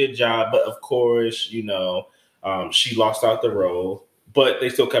such a good job. But of course, she lost out the role, but they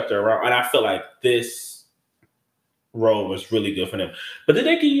still kept her around. And I feel like this role was really good for them. But did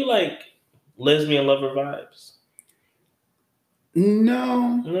they give you like lesbian lover vibes?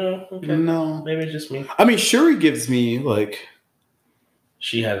 No. No. Okay. No. Maybe it's just me. I mean, Shuri gives me like.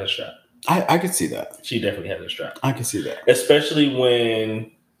 She has a shot. I could see that. She definitely has a shot. I can see that. Especially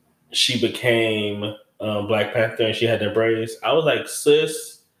when she became Black Panther and she had the braids. I was like,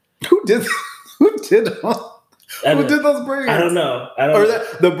 sis. Who did those braids? I don't know.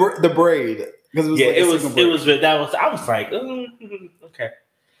 The braid. Because it was I was like, okay.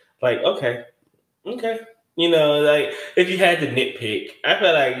 Like, okay. You know, like if you had to nitpick, I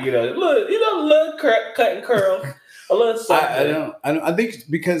feel like, a little cut and curl. A little something. I think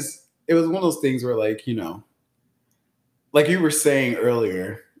because it was one of those things where like like you were saying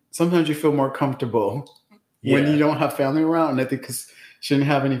earlier, sometimes you feel more comfortable when you don't have family around. And I think because she didn't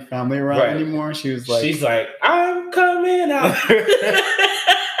have any family around anymore, she's like, I'm coming out.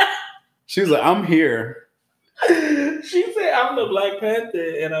 She was like, I'm here. She said, I'm the Black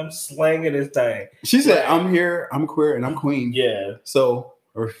Panther and I'm slanging this thing. She said, I'm here, I'm queer, and I'm queen. Yeah. So,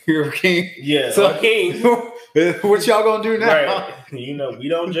 or you're king. Yeah, so king. What y'all gonna do now? Right. We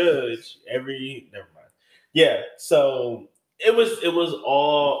don't judge never mind. Yeah, so it was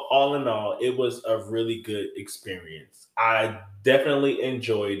all in all, it was a really good experience. I definitely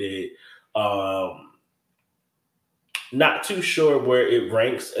enjoyed it. Not too sure where it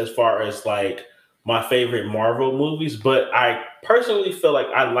ranks as far as like my favorite Marvel movies, but I personally feel like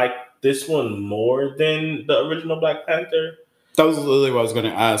I like this one more than the original Black Panther. That was literally what I was going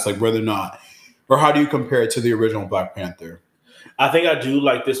to ask, like whether or not, or how do you compare it to the original Black Panther? I think I do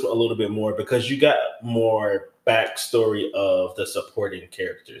like this one a little bit more because you got more backstory of the supporting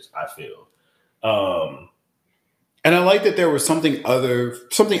characters, I feel. And I like that there was something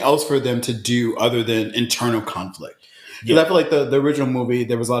else for them to do other than internal conflict. Because I feel like the original movie,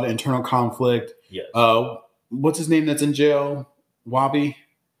 there was a lot of internal conflict. Yes. What's his name that's in jail? Wabi?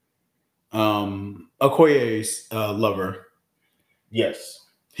 Okoye's lover. Yes.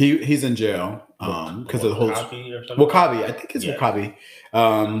 He's in jail because of the whole Wakabi. I think it's Wakabi.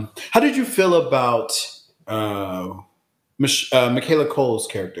 How did you feel about Michaela Cole's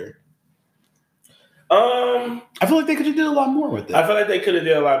character? I feel like they could have did a lot more with it. I feel like they could have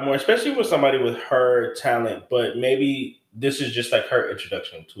did a lot more, especially with somebody with her talent. But maybe this is just like her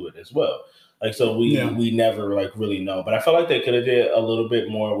introduction to it as well. Like, so we never like really know. But I feel like they could have did a little bit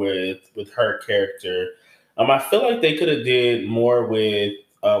more with her character. I feel like they could have did more with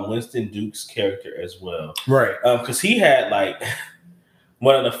Winston Duke's character as well, right? Because he had like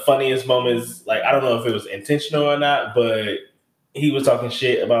one of the funniest moments. Like, I don't know if it was intentional or not, but he was talking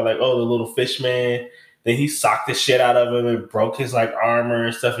shit about like, oh, the little fish man. Then he socked the shit out of him and broke his like armor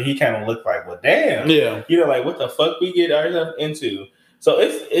and stuff. And he kind of looked like, well, damn, like what the fuck we get ourselves into. So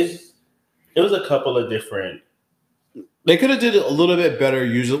it was a couple of different. They could have did it a little bit better,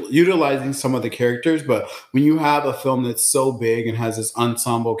 utilizing some of the characters. But when you have a film that's so big and has this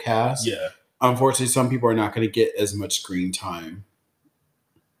ensemble cast, unfortunately, some people are not going to get as much screen time.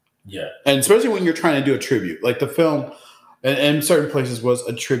 Yeah, and especially when you're trying to do a tribute, like the film. And in certain places was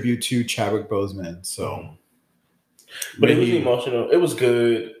a tribute to Chadwick Boseman. So, but it was emotional. It was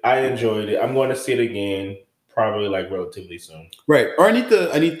good. I enjoyed it. I'm going to see it again, probably like relatively soon. Right. Or I need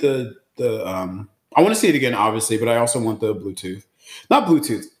the I want to see it again, obviously, but I also want the Bluetooth. Not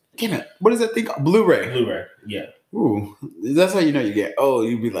Bluetooth. Damn it. What is that thing called? Blu-ray. Blu-ray. Yeah. Ooh, that's how you know you get. Oh,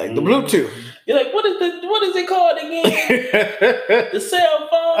 you'd be like the Bluetooth. You're like, what is it called again? The cell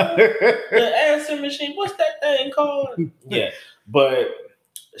phone, the answer machine. What's that thing called? Yeah, but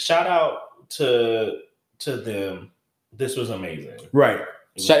shout out to them. This was amazing. Right.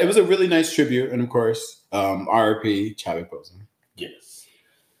 It was a really nice tribute, and of course, RIP Chadwick Boseman. Yes.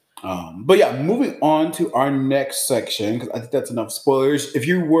 But yeah, moving on to our next section, because I think that's enough spoilers. If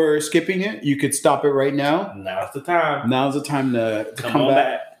you were skipping it, you could stop it right now. Now's the time. Now's the time to come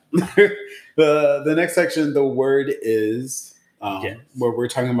back. The next section, the word is where we're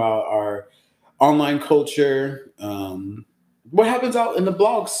talking about our online culture, what happens out in the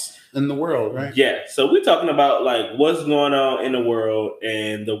blogs in the world, right? Yeah. So we're talking about like what's going on in the world,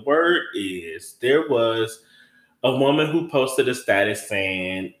 and the word is there was a woman who posted a status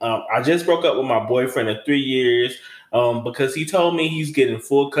saying, I just broke up with my boyfriend of 3 years because he told me he's getting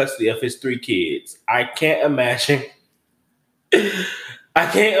full custody of his 3 kids. I can't imagine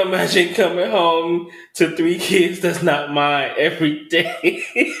coming home to 3 kids that's not mine every day.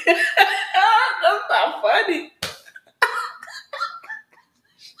 That's not funny.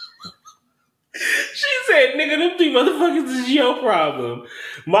 She said, nigga, them 3 motherfuckers is your problem.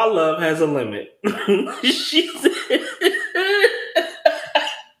 My love has a limit. She said,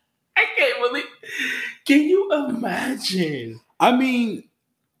 I can't believe. Can you you imagine? I mean,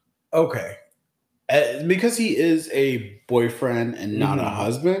 okay. Because he is a boyfriend and not a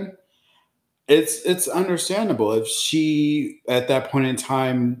husband, it's understandable if she at that point in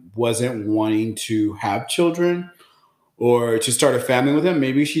time wasn't wanting to have children or to start a family with him.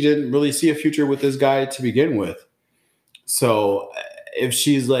 Maybe she didn't really see a future with this guy to begin with. So if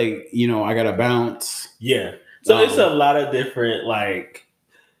she's like, I gotta bounce. Yeah. So it's a lot of different like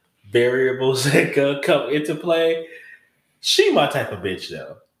variables that could come into play. She my type of bitch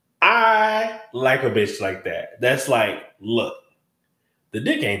though. I like a bitch like that. That's like, look, the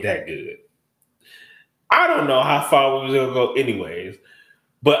dick ain't that good. I don't know how far we was gonna go anyways,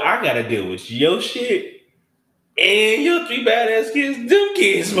 but I gotta deal with your shit and your 3 badass kids. Them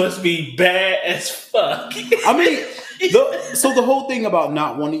kids must be bad as fuck. I mean, so the whole thing about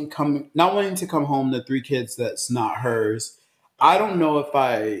not wanting to come home to 3 kids that's not hers. I don't know if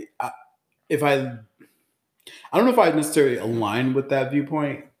I don't know if I necessarily align with that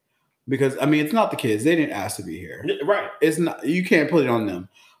viewpoint because I mean it's not the kids; they didn't ask to be here, right? It's not. You can't put it on them.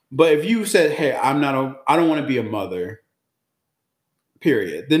 But if you said, "Hey, I don't want to be a mother,"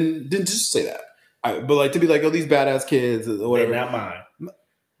 period, then just say that. But like to be like, "Oh, these badass kids," or whatever, they're not mine.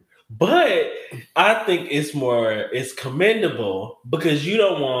 But I think it's commendable because you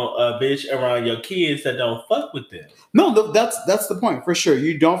don't want a bitch around your kids that don't fuck with them. No, that's the point for sure.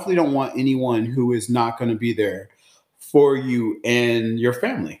 You definitely don't want anyone who is not going to be there for you and your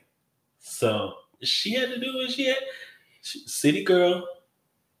family. So she had to do what she had. City girls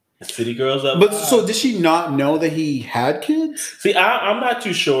up. But so did she not know that he had kids? See, I'm not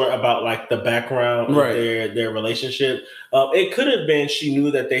too sure about like the background of their relationship. It could have been she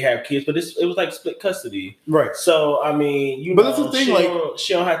knew that they have kids, but it was like split custody, right? So I mean, that's the thing.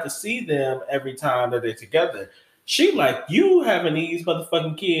 She don't have to see them every time that they're together. She like, you having these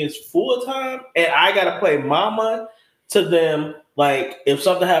motherfucking kids full time, and I gotta play mama to them. Like, if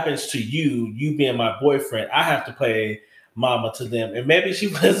something happens to you being my boyfriend, I have to play mama to them. And maybe she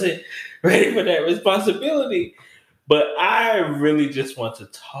wasn't ready for that responsibility. But I really just want to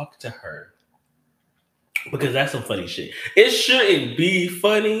talk to her because that's some funny shit. It shouldn't be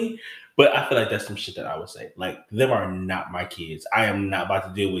funny, but I feel like that's some shit that I would say. Like, them are not my kids. I am not about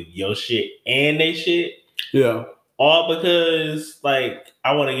to deal with your shit and they shit. Yeah. All because, like,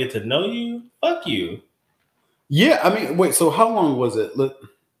 I want to get to know you. Fuck you. Yeah, I mean, wait, so how long was it?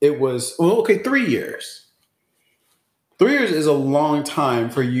 It was, 3 years. 3 years is a long time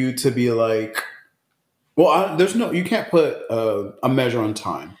for you to be like, you can't put a measure on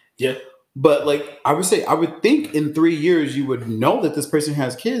time. Yeah. But like, I would think in 3 years you would know that this person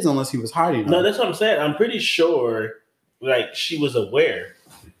has kids unless he was hiding them. No, that's what I'm saying. I'm pretty sure, like, she was aware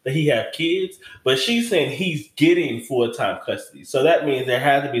that he had kids, but she's saying he's getting full-time custody. So that means there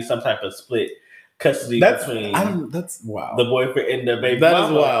had to be some type of split custody between that's wild. The boyfriend and the baby mama. That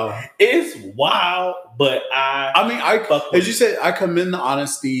is wild. It's wild, but as you said, I commend the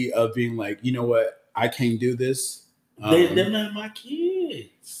honesty of being like, you know what, I can't do this. They're not my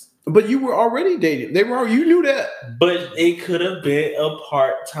kids. But you were already dating. You knew that. But it could have been a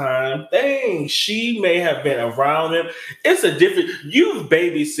part-time thing. She may have been around him. It's a different. You've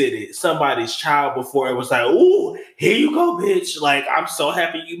babysitted somebody's child before. It was like, ooh, here you go, bitch. Like, I'm so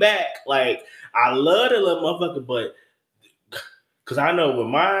happy you back. Like, I love that little motherfucker, but because I know with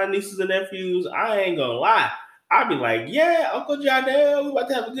my nieces and nephews, I ain't gonna lie. I'd be like, yeah, Uncle Janelle, we about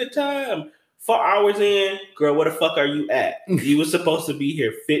to have a good time. 4 hours in, girl, where the fuck are you at? You were supposed to be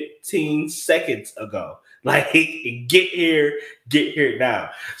here 15 seconds ago. Like, get here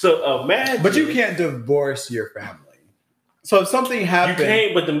now. So imagine. But you can't divorce your family. So if something happened, you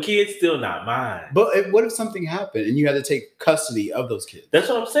can't. But them kids still not mine. But what if something happened and you had to take custody of those kids? That's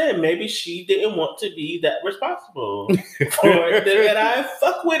what I'm saying. Maybe she didn't want to be that responsible for it, and I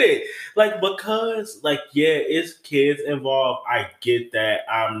fuck with it. Like, because, like, yeah, it's kids involved. I get that.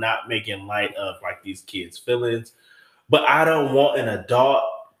 I'm not making light of like these kids' feelings, but I don't want an adult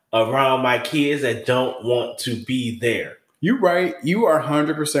around my kids that don't want to be there. You're right. You are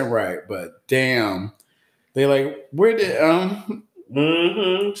 100% right. But damn. They like, where did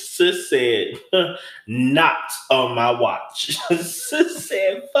Sis said, not on my watch. Sis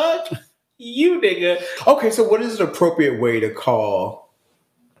said, fuck you, nigga. Okay, so what is an appropriate way to call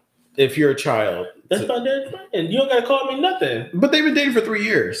if you're a child? That's my dad's friend. You don't gotta call me nothing. But they've been dating for 3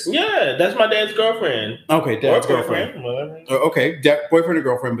 years. Yeah, that's my dad's girlfriend. Okay, dad's girlfriend. Okay, boyfriend or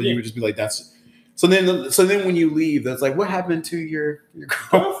girlfriend, but you would just be like, that's. So then when you leave, that's like, what happened to your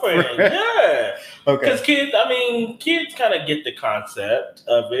girlfriend? Yeah. Okay. Because kids kind of get the concept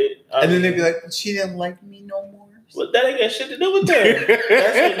of it. And then they'd be like, she didn't like me no more. Well, that ain't got shit to do with them.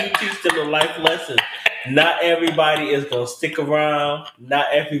 That's when you teach them a life lesson. Not everybody is gonna stick around. Not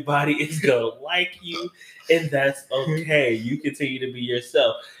everybody is gonna like you, and that's okay. You continue to be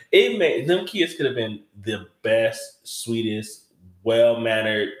yourself. Them kids could have been the best, sweetest,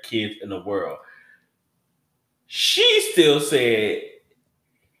 well-mannered kids in the world. She still said,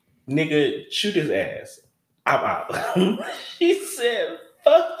 "Nigga, shoot his ass. I'm out." She said,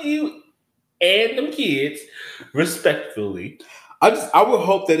 "Fuck you and them kids," respectfully. I would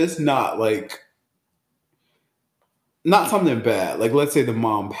hope that it's not like not something bad. Like let's say the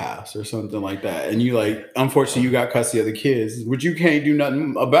mom passed or something like that, and you like unfortunately you got custody of the kids, which you can't do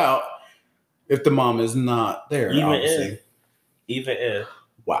nothing about if the mom is not there. Even if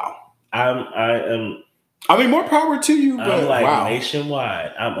wow, I am. I mean, more power to you, but I'm like wow.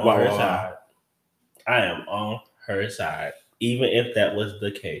 nationwide. I'm on her side. I am on her side, even if that was the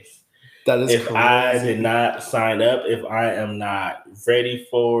case. That is if crazy. I did not sign up, if I am not ready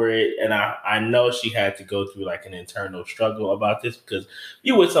for it, and I know she had to go through like an internal struggle about this because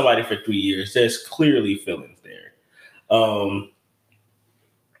you with somebody for 3 years, there's clearly feelings there. So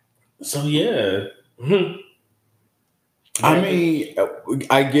yeah. I mean,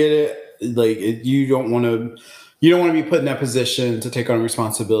 I get it. Like you don't want to be put in that position to take on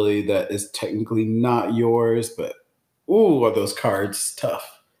responsibility that is technically not yours, but ooh, are those cards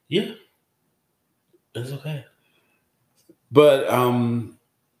tough? Yeah. It's okay. But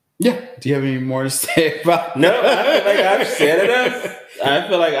yeah. Do you have any more to say about? No, I feel like I've said enough. I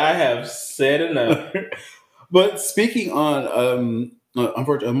feel like I have said enough. But speaking on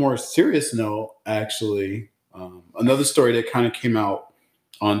unfortunately, a more serious note, actually, another story that kind of came out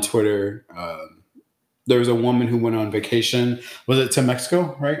on Twitter. There was a woman who went on vacation. Was it to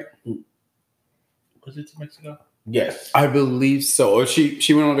Mexico? Right? Was it to Mexico? Yes, I believe so. Or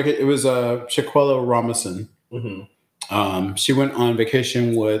she went on vacation. It was Shanquella Robinson. Mm-hmm. She went on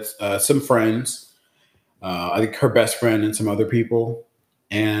vacation with some friends. I think her best friend and some other people,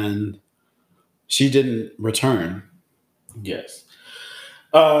 and she didn't return. Yes.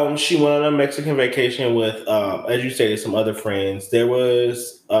 She went on a Mexican vacation with, as you stated, some other friends. There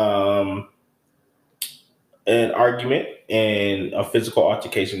was an argument and a physical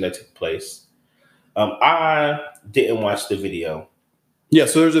altercation that took place. I didn't watch the video. Yeah,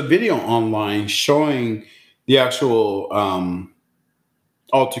 so there's a video online showing the actual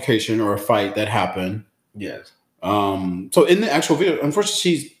altercation or a fight that happened. Yes. So in the actual video, unfortunately,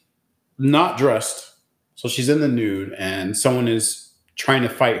 she's not dressed. So she's in the nude and someone is trying to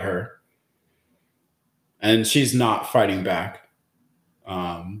fight her. And she's not fighting back.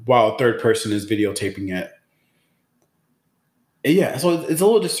 While a third person is videotaping it. Yeah, so it's a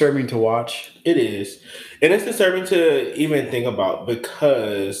little disturbing to watch. It is. And it's disturbing to even think about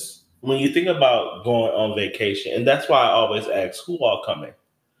because when you think about going on vacation, and that's why I always ask who all coming.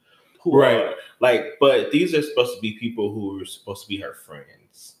 Right. But these are supposed to be people who are supposed to be her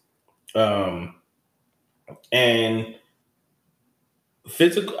friends. And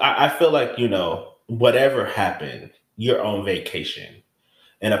physical, I feel like, whatever happened, you're on vacation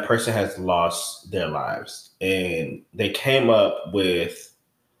and a person has lost their lives and they came up with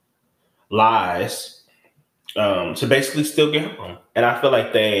lies to basically still get home. And I feel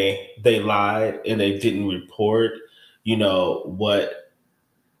like they lied and they didn't report, what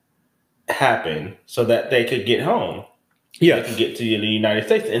happened so that they could get home. Yeah. They could get to the United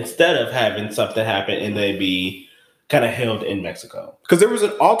States instead of having something happen and they be kind of held in Mexico. Because there was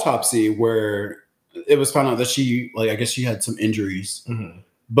an autopsy where it was found out that she, I guess she had some injuries. Mm-hmm.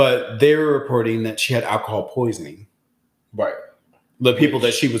 But they were reporting that she had alcohol poisoning. Right. The people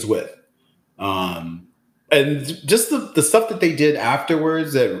that she was with. And just the stuff that they did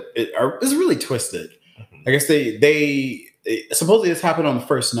afterwards is really twisted. Mm-hmm. I guess they supposedly this happened on the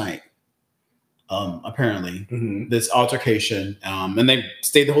first night. Apparently, mm-hmm. This altercation. And they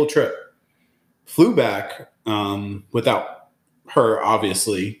stayed the whole trip. Flew back without her,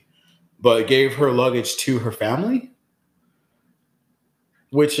 obviously, but gave her luggage to her family.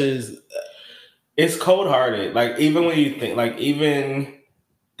 Which is, it's cold-hearted. Like even when you think, even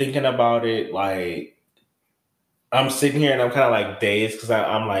thinking about it, I'm sitting here and I'm kind of like dazed because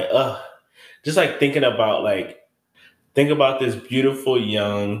I'm like, ugh, just thinking about think about this beautiful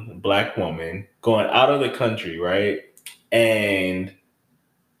young Black woman going out of the country, right? And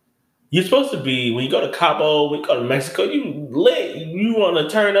you're supposed to be when you go to Cabo, when you go to Mexico, you lit, you want to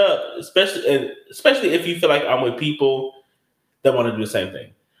turn up, especially if you feel like I'm with people that want to do the same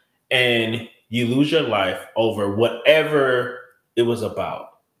thing. And you lose your life over whatever it was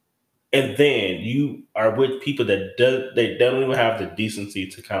about. And then you are with people that they don't even have the decency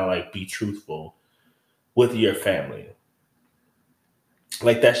to kind of be truthful with your family.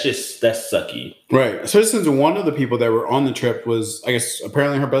 Like that's sucky. Right. Especially since one of the people that were on the trip was, I guess,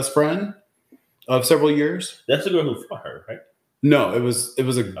 apparently her best friend of several years. That's the girl who fought her, right? No, it was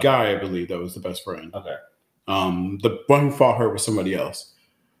a guy, I believe, that was the best friend. Okay. The one who fought her was somebody else.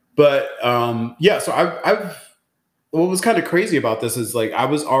 But yeah, so I've what was kind of crazy about this is like I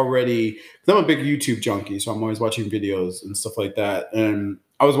was already, because I'm a big YouTube junkie, so I'm always watching videos and stuff like that. And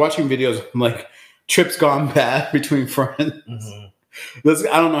I was watching videos of, like, trips gone bad between friends. Mm-hmm.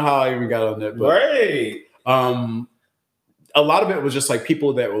 I don't know how I even got on that, but right. A lot of it was just like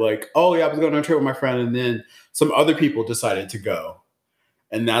people that were like, "Oh yeah, I was going on a trip with my friend," and then some other people decided to go,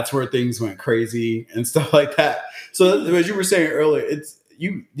 and that's where things went crazy and stuff like that. So as you were saying earlier, it's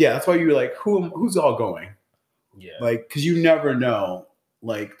you. Yeah, that's why you were like, who's all going? Yeah, like because you never know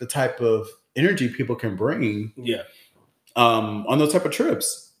like the type of energy people can bring. Yeah, on those type of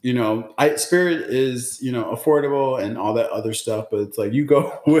trips. You know, Spirit is, you know, affordable and all that other stuff, but it's like you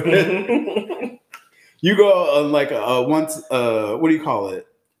go with you go on like a once what do you call it?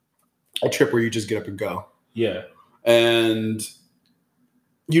 A trip where you just get up and go. Yeah. And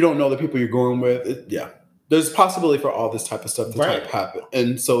you don't know the people you're going with. Yeah. There's a possibility for all this type of stuff to type happen.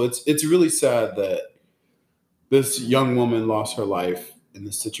 And so it's really sad that this young woman lost her life in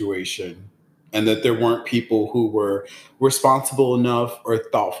this situation, and that there weren't people who were responsible enough or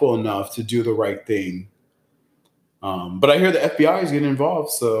thoughtful enough to do the right thing. But I hear the FBI is getting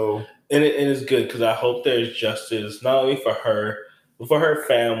involved, so and it is good because I hope there's justice not only for her, but for her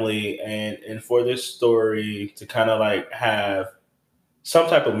family, and for this story to kind of like have some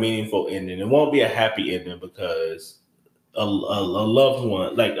type of meaningful ending. It won't be a happy ending because a loved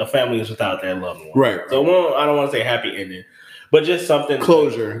one, like a family, is without their loved one. Right. So I don't want to say happy ending, but just something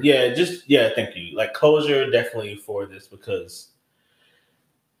closure. Thank you. Like closure, definitely for this because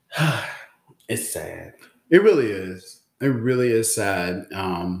it's sad. It really is. It really is sad.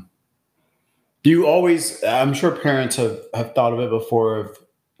 You always, I'm sure parents have thought of it before of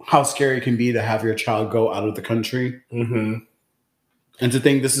how scary it can be to have your child go out of the country. Mm-hmm. And to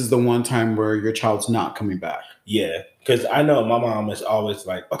think this is the one time where your child's not coming back. Yeah. Because I know my mom is always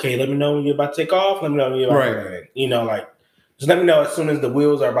like, okay, let me know when you're about to take off. Let me know when you're about to, you know, like, just let me know as soon as the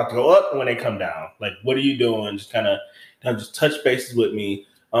wheels are about to go up and when they come down. Like, what are you doing? Just kind of just touch bases with me.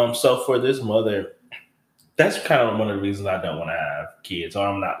 So for this mother, that's kind of one of the reasons I don't want to have kids, or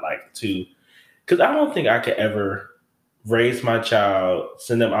I'm not like to, because I don't think I could ever raise my child,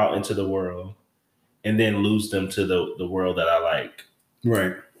 send them out into the world, and then lose them to the world that I like.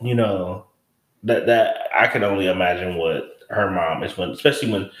 Right. You know, that I can only imagine what her mom is,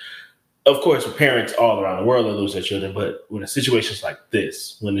 especially when, of course, parents all around the world lose their children, but when a situation's like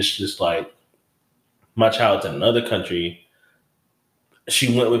this, when it's just like my child's in another country,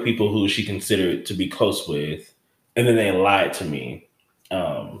 she went with people who she considered to be close with, and then they lied to me.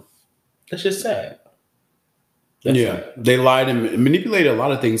 That's just sad. Sad. They lied and manipulated a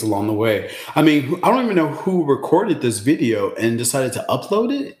lot of things along the way. I mean, I don't even know who recorded this video and decided to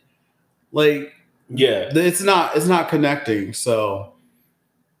upload it. Like, it's not connecting. So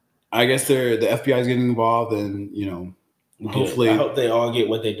I guess the FBI is getting involved, and you know, hopefully, I hope they all get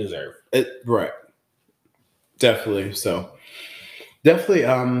what they deserve. Right. Definitely. So definitely,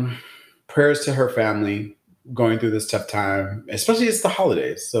 prayers to her family going through this tough time, especially it's the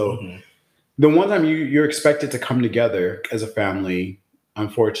holidays. So the one time you're expected to come together as a family,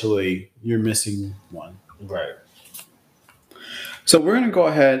 unfortunately, you're missing one. Right. So we're going to go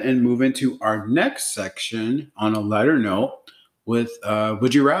ahead and move into our next section on a lighter note with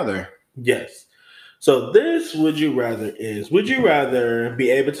Would You Rather? Yes. So this Would You Rather is, would you rather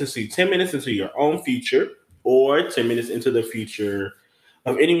be able to see 10 minutes into your own future or 10 minutes into the future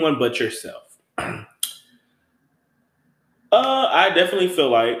of anyone but yourself? I definitely feel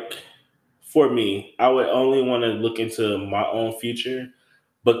like, for me, I would only want to look into my own future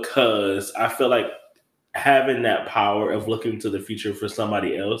because I feel like having that power of looking to the future for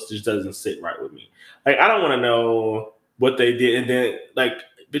somebody else just doesn't sit right with me. Like, I don't want to know what they did, and then, like,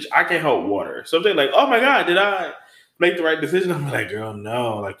 bitch, I can't hold water. So if they're like, oh my God, did I make the right decision? I'm like, girl,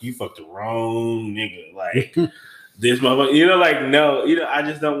 no, like, you fucked the wrong nigga. Like, this motherfucker, you know, like, no, you know, I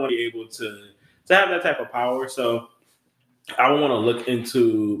just don't want to be able to have that type of power. So I want to look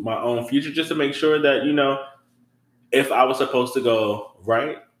into my own future just to make sure that, you know, if I was supposed to go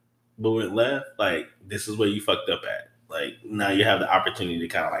right, but went left, like, this is where you fucked up at. Like, now you have the opportunity to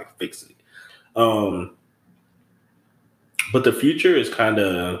kind of like fix it. But the future is kind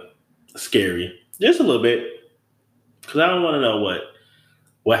of scary, just a little bit, because I don't want to know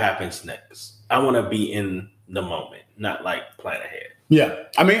what happens next. I want to be in the moment, not like plan ahead. Yeah,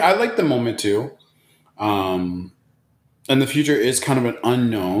 I mean, I like the moment too. And the future is kind of an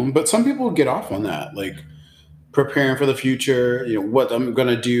unknown, but some people get off on that, like preparing for the future, what I'm going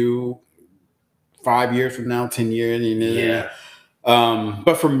to do 5 years from now, 10 years. Yeah.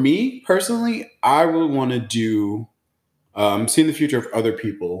 But for me personally, I would want to do seeing the future of other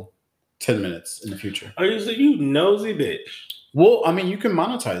people 10 minutes in the future. Are you nosy bitch? Well, I mean, you can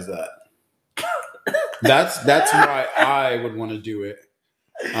monetize that. That's why I would want to do it.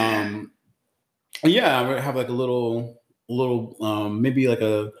 Yeah, I would have like a little maybe like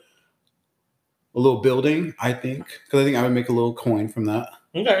a little building, I think, because I think I would make a little coin from that.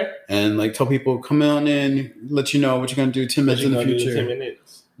 Okay. And like tell people, come on in, let you know what you're gonna do 10 minutes in the future. 10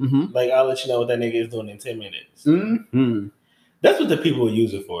 minutes. Mm-hmm. Like I'll let you know what that nigga is doing in 10 minutes. Mm-hmm. That's what the people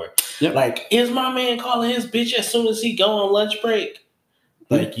use it for. Yep. Like, is my man calling his bitch as soon as he go on lunch break?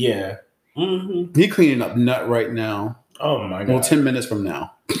 Like, yeah. Mm-hmm. He cleaning up nut right now. Oh my god. Well, 10 minutes from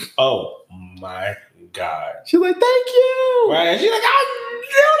now. Oh my god. She's like, thank you. Right. She's like, I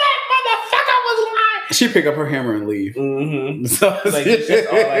knew that motherfucker was lying. She pick up her hammer and leave. Mm-hmm. So like, that's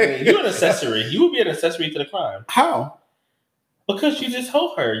all I mean. You're an accessory. You would be an accessory to the crime. How? Because you just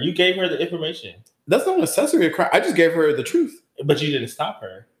told her. You gave her the information. That's not an accessory to crime. I just gave her the truth. But you didn't stop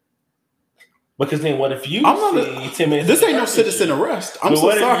her. Because then what if you see 10 minutes? This ain't no citizen arrest. I'm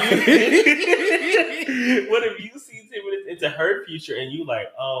so sorry. What if you see 10 minutes into her future and you like,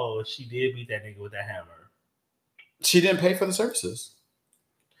 oh, she did beat that nigga with that hammer. She didn't pay for the services.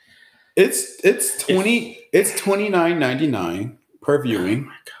 It's $29.99 per viewing. Oh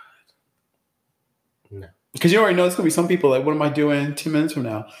my god. No. Because you already know it's gonna be some people like, what am I doing 10 minutes from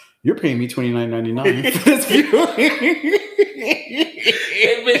now? You're paying me $29.99 for this viewing.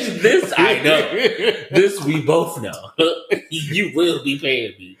 Hey, bitch, this I know. This we both know. You will be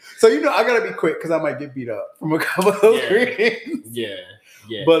paying me. So I gotta be quick because I might get beat up from a couple of those readings. Yeah.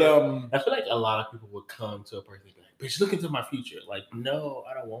 But I feel like a lot of people would come to a person and be like, bitch, look into my future. Like, no,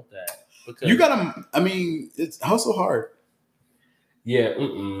 I don't want that. Because you gotta, I mean, it's hustle hard. Yeah,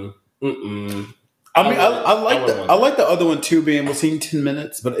 I mean, I like the other one too, being able to see 10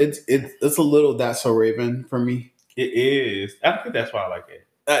 minutes, but it's a little That's So Raven for me. It is. I think that's why I like it.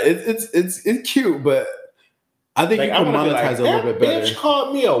 It's cute, but I think you can monetize a little bit better. Bitch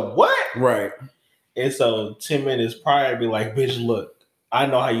called me a what? Right. And so 10 minutes prior, be like, bitch, look, I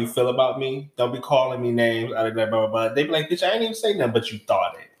know how you feel about me. Don't be calling me names out of that, blah, blah, blah. They be like, bitch, I ain't even say nothing, but you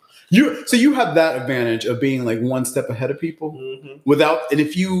thought it. So you have that advantage of being like one step ahead of people and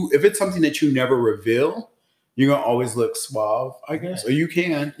if it's something that you never reveal, you're gonna always look suave, I guess. Or you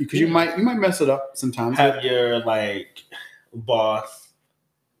can, because you might mess it up sometimes. Have your like boss,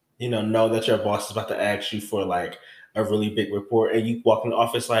 know that your boss is about to ask you for like a really big report, and you walk in the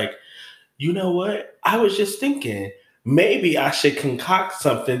office like, you know what? I was just thinking maybe I should concoct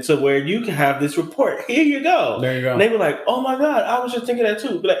something to where you can have this report. Here you go. There you go. And they were like, oh my God, I was just thinking that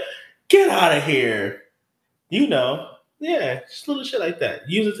too. But like, get out of here. Yeah, just little shit like that.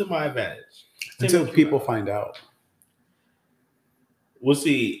 Use it to my advantage. Until people find out. Well,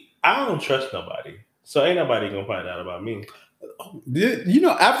 see, I don't trust nobody. So ain't nobody going to find out about me.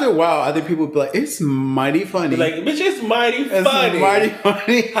 After a while, I think people would be like, it's mighty funny. Like, bitch, it's mighty funny.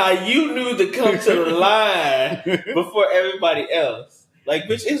 How you knew to come to the line before everybody else. Like,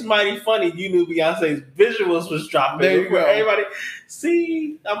 bitch, it's mighty funny. You knew Beyonce's visuals was dropping before everybody.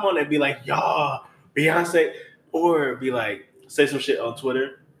 See, I'm on it. Be like, y'all, Beyonce. Or be like, say some shit on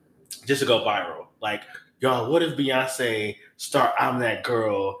Twitter just to go viral. Like, y'all, what if Beyonce start I'm That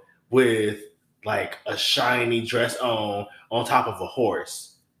Girl with like a shiny dress on top of a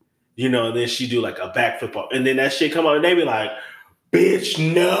horse? Then she do like a backflip up. And then that shit come out and they be like, bitch,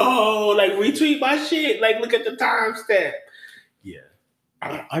 no. Like, retweet my shit. Like, look at the timestamp. Yeah.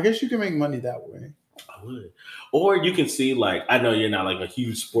 I guess you can make money that way. I would. Or you can see, like, I know you're not like a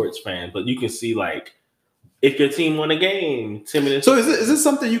huge sports fan, but you can see, like, if your team won a game, 10 minutes. So is this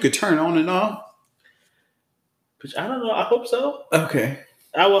something you could turn on and off? But I don't know. I hope so. Okay.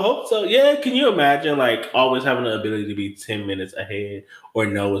 I would hope so. Yeah. Can you imagine, like, always having the ability to be 10 minutes ahead or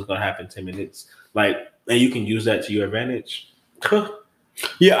know what's going to happen 10 minutes? Like, and you can use that to your advantage.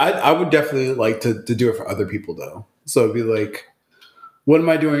 Yeah, I would definitely like to do it for other people, though. So it'd be like, what am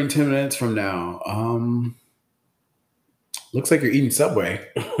I doing 10 minutes from now? Looks like you're eating Subway.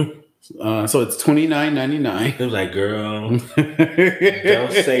 So it's $29.99. It was like, girl,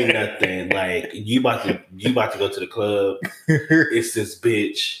 don't say nothing. Like, you about to go to the club. It's this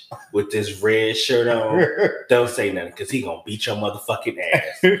bitch with this red shirt on. Don't say nothing, because he gonna beat your motherfucking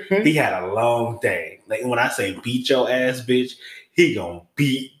ass. He had a long day. Like, when I say beat your ass, bitch, he gonna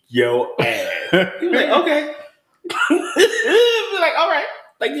beat your ass. He was like, okay. Be like, all right.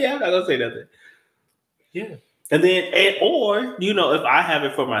 Like, yeah, I'm not gonna say nothing. Yeah. And then, or, you know, if I have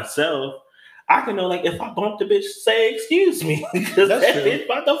it for myself, I can know, like, if I bump the bitch, say, excuse me, because that bitch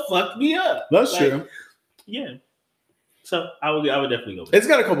about to fuck me up. That's true. Yeah. So I would definitely go with It's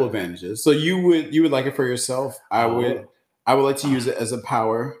got a couple advantages. So you would like it for yourself. I would like to use it as a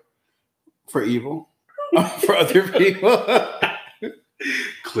power for evil for other people.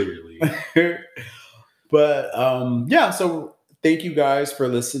 Clearly. But yeah, so thank you guys for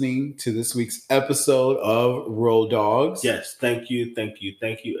listening to this week's episode of Roll Dogs. Yes, thank you.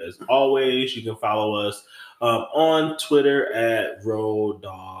 As always, you can follow us on Twitter at Roll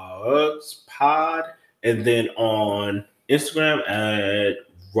Dogs Pod, and then on Instagram at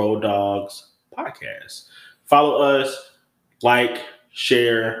Roll Dogs Podcast. Follow us, like,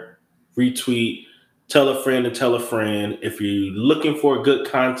 share, retweet, tell a friend to tell a friend. If you're looking for good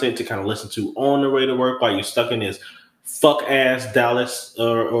content to kind of listen to on the way to work while you're stuck in this fuck ass Dallas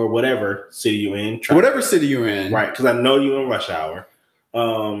or whatever city you're in. Whatever city you're in. Right, because I know you're in rush hour.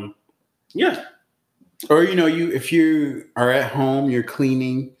 Yeah. Or, you know, if you are at home, you're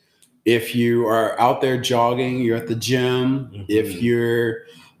cleaning. If you are out there jogging, you're at the gym. Mm-hmm. If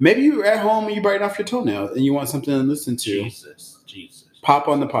maybe you're at home and you're biting off your toenail and you want something to listen to. Jesus. Pop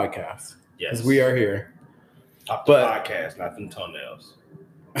on the podcast. Yes. Because we are here. Pop the podcast, not them toenails.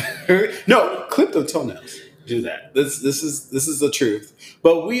 No, clip the toenails. Do that. This is the truth.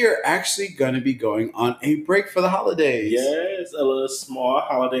 But we are actually going to be going on a break for the holidays. Yes, a little small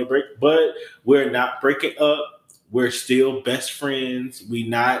holiday break, but we're not breaking up. We're still best friends. We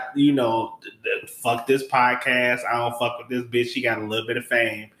not, you know, fuck this podcast. I don't fuck with this bitch. She got a little bit of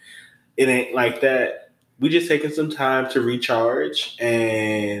fame. It ain't like that. We just taking some time to recharge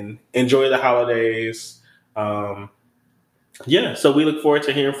and enjoy the holidays. Yeah, so we look forward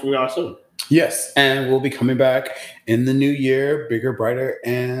to hearing from y'all soon. Yes, and we'll be coming back in the new year, bigger, brighter,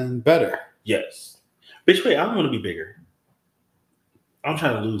 and better. Yes. Bitch, wait, I don't want to be bigger. I'm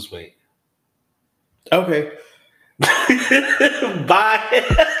trying to lose weight. Okay. Bye.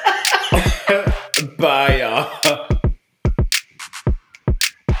 Bye, y'all.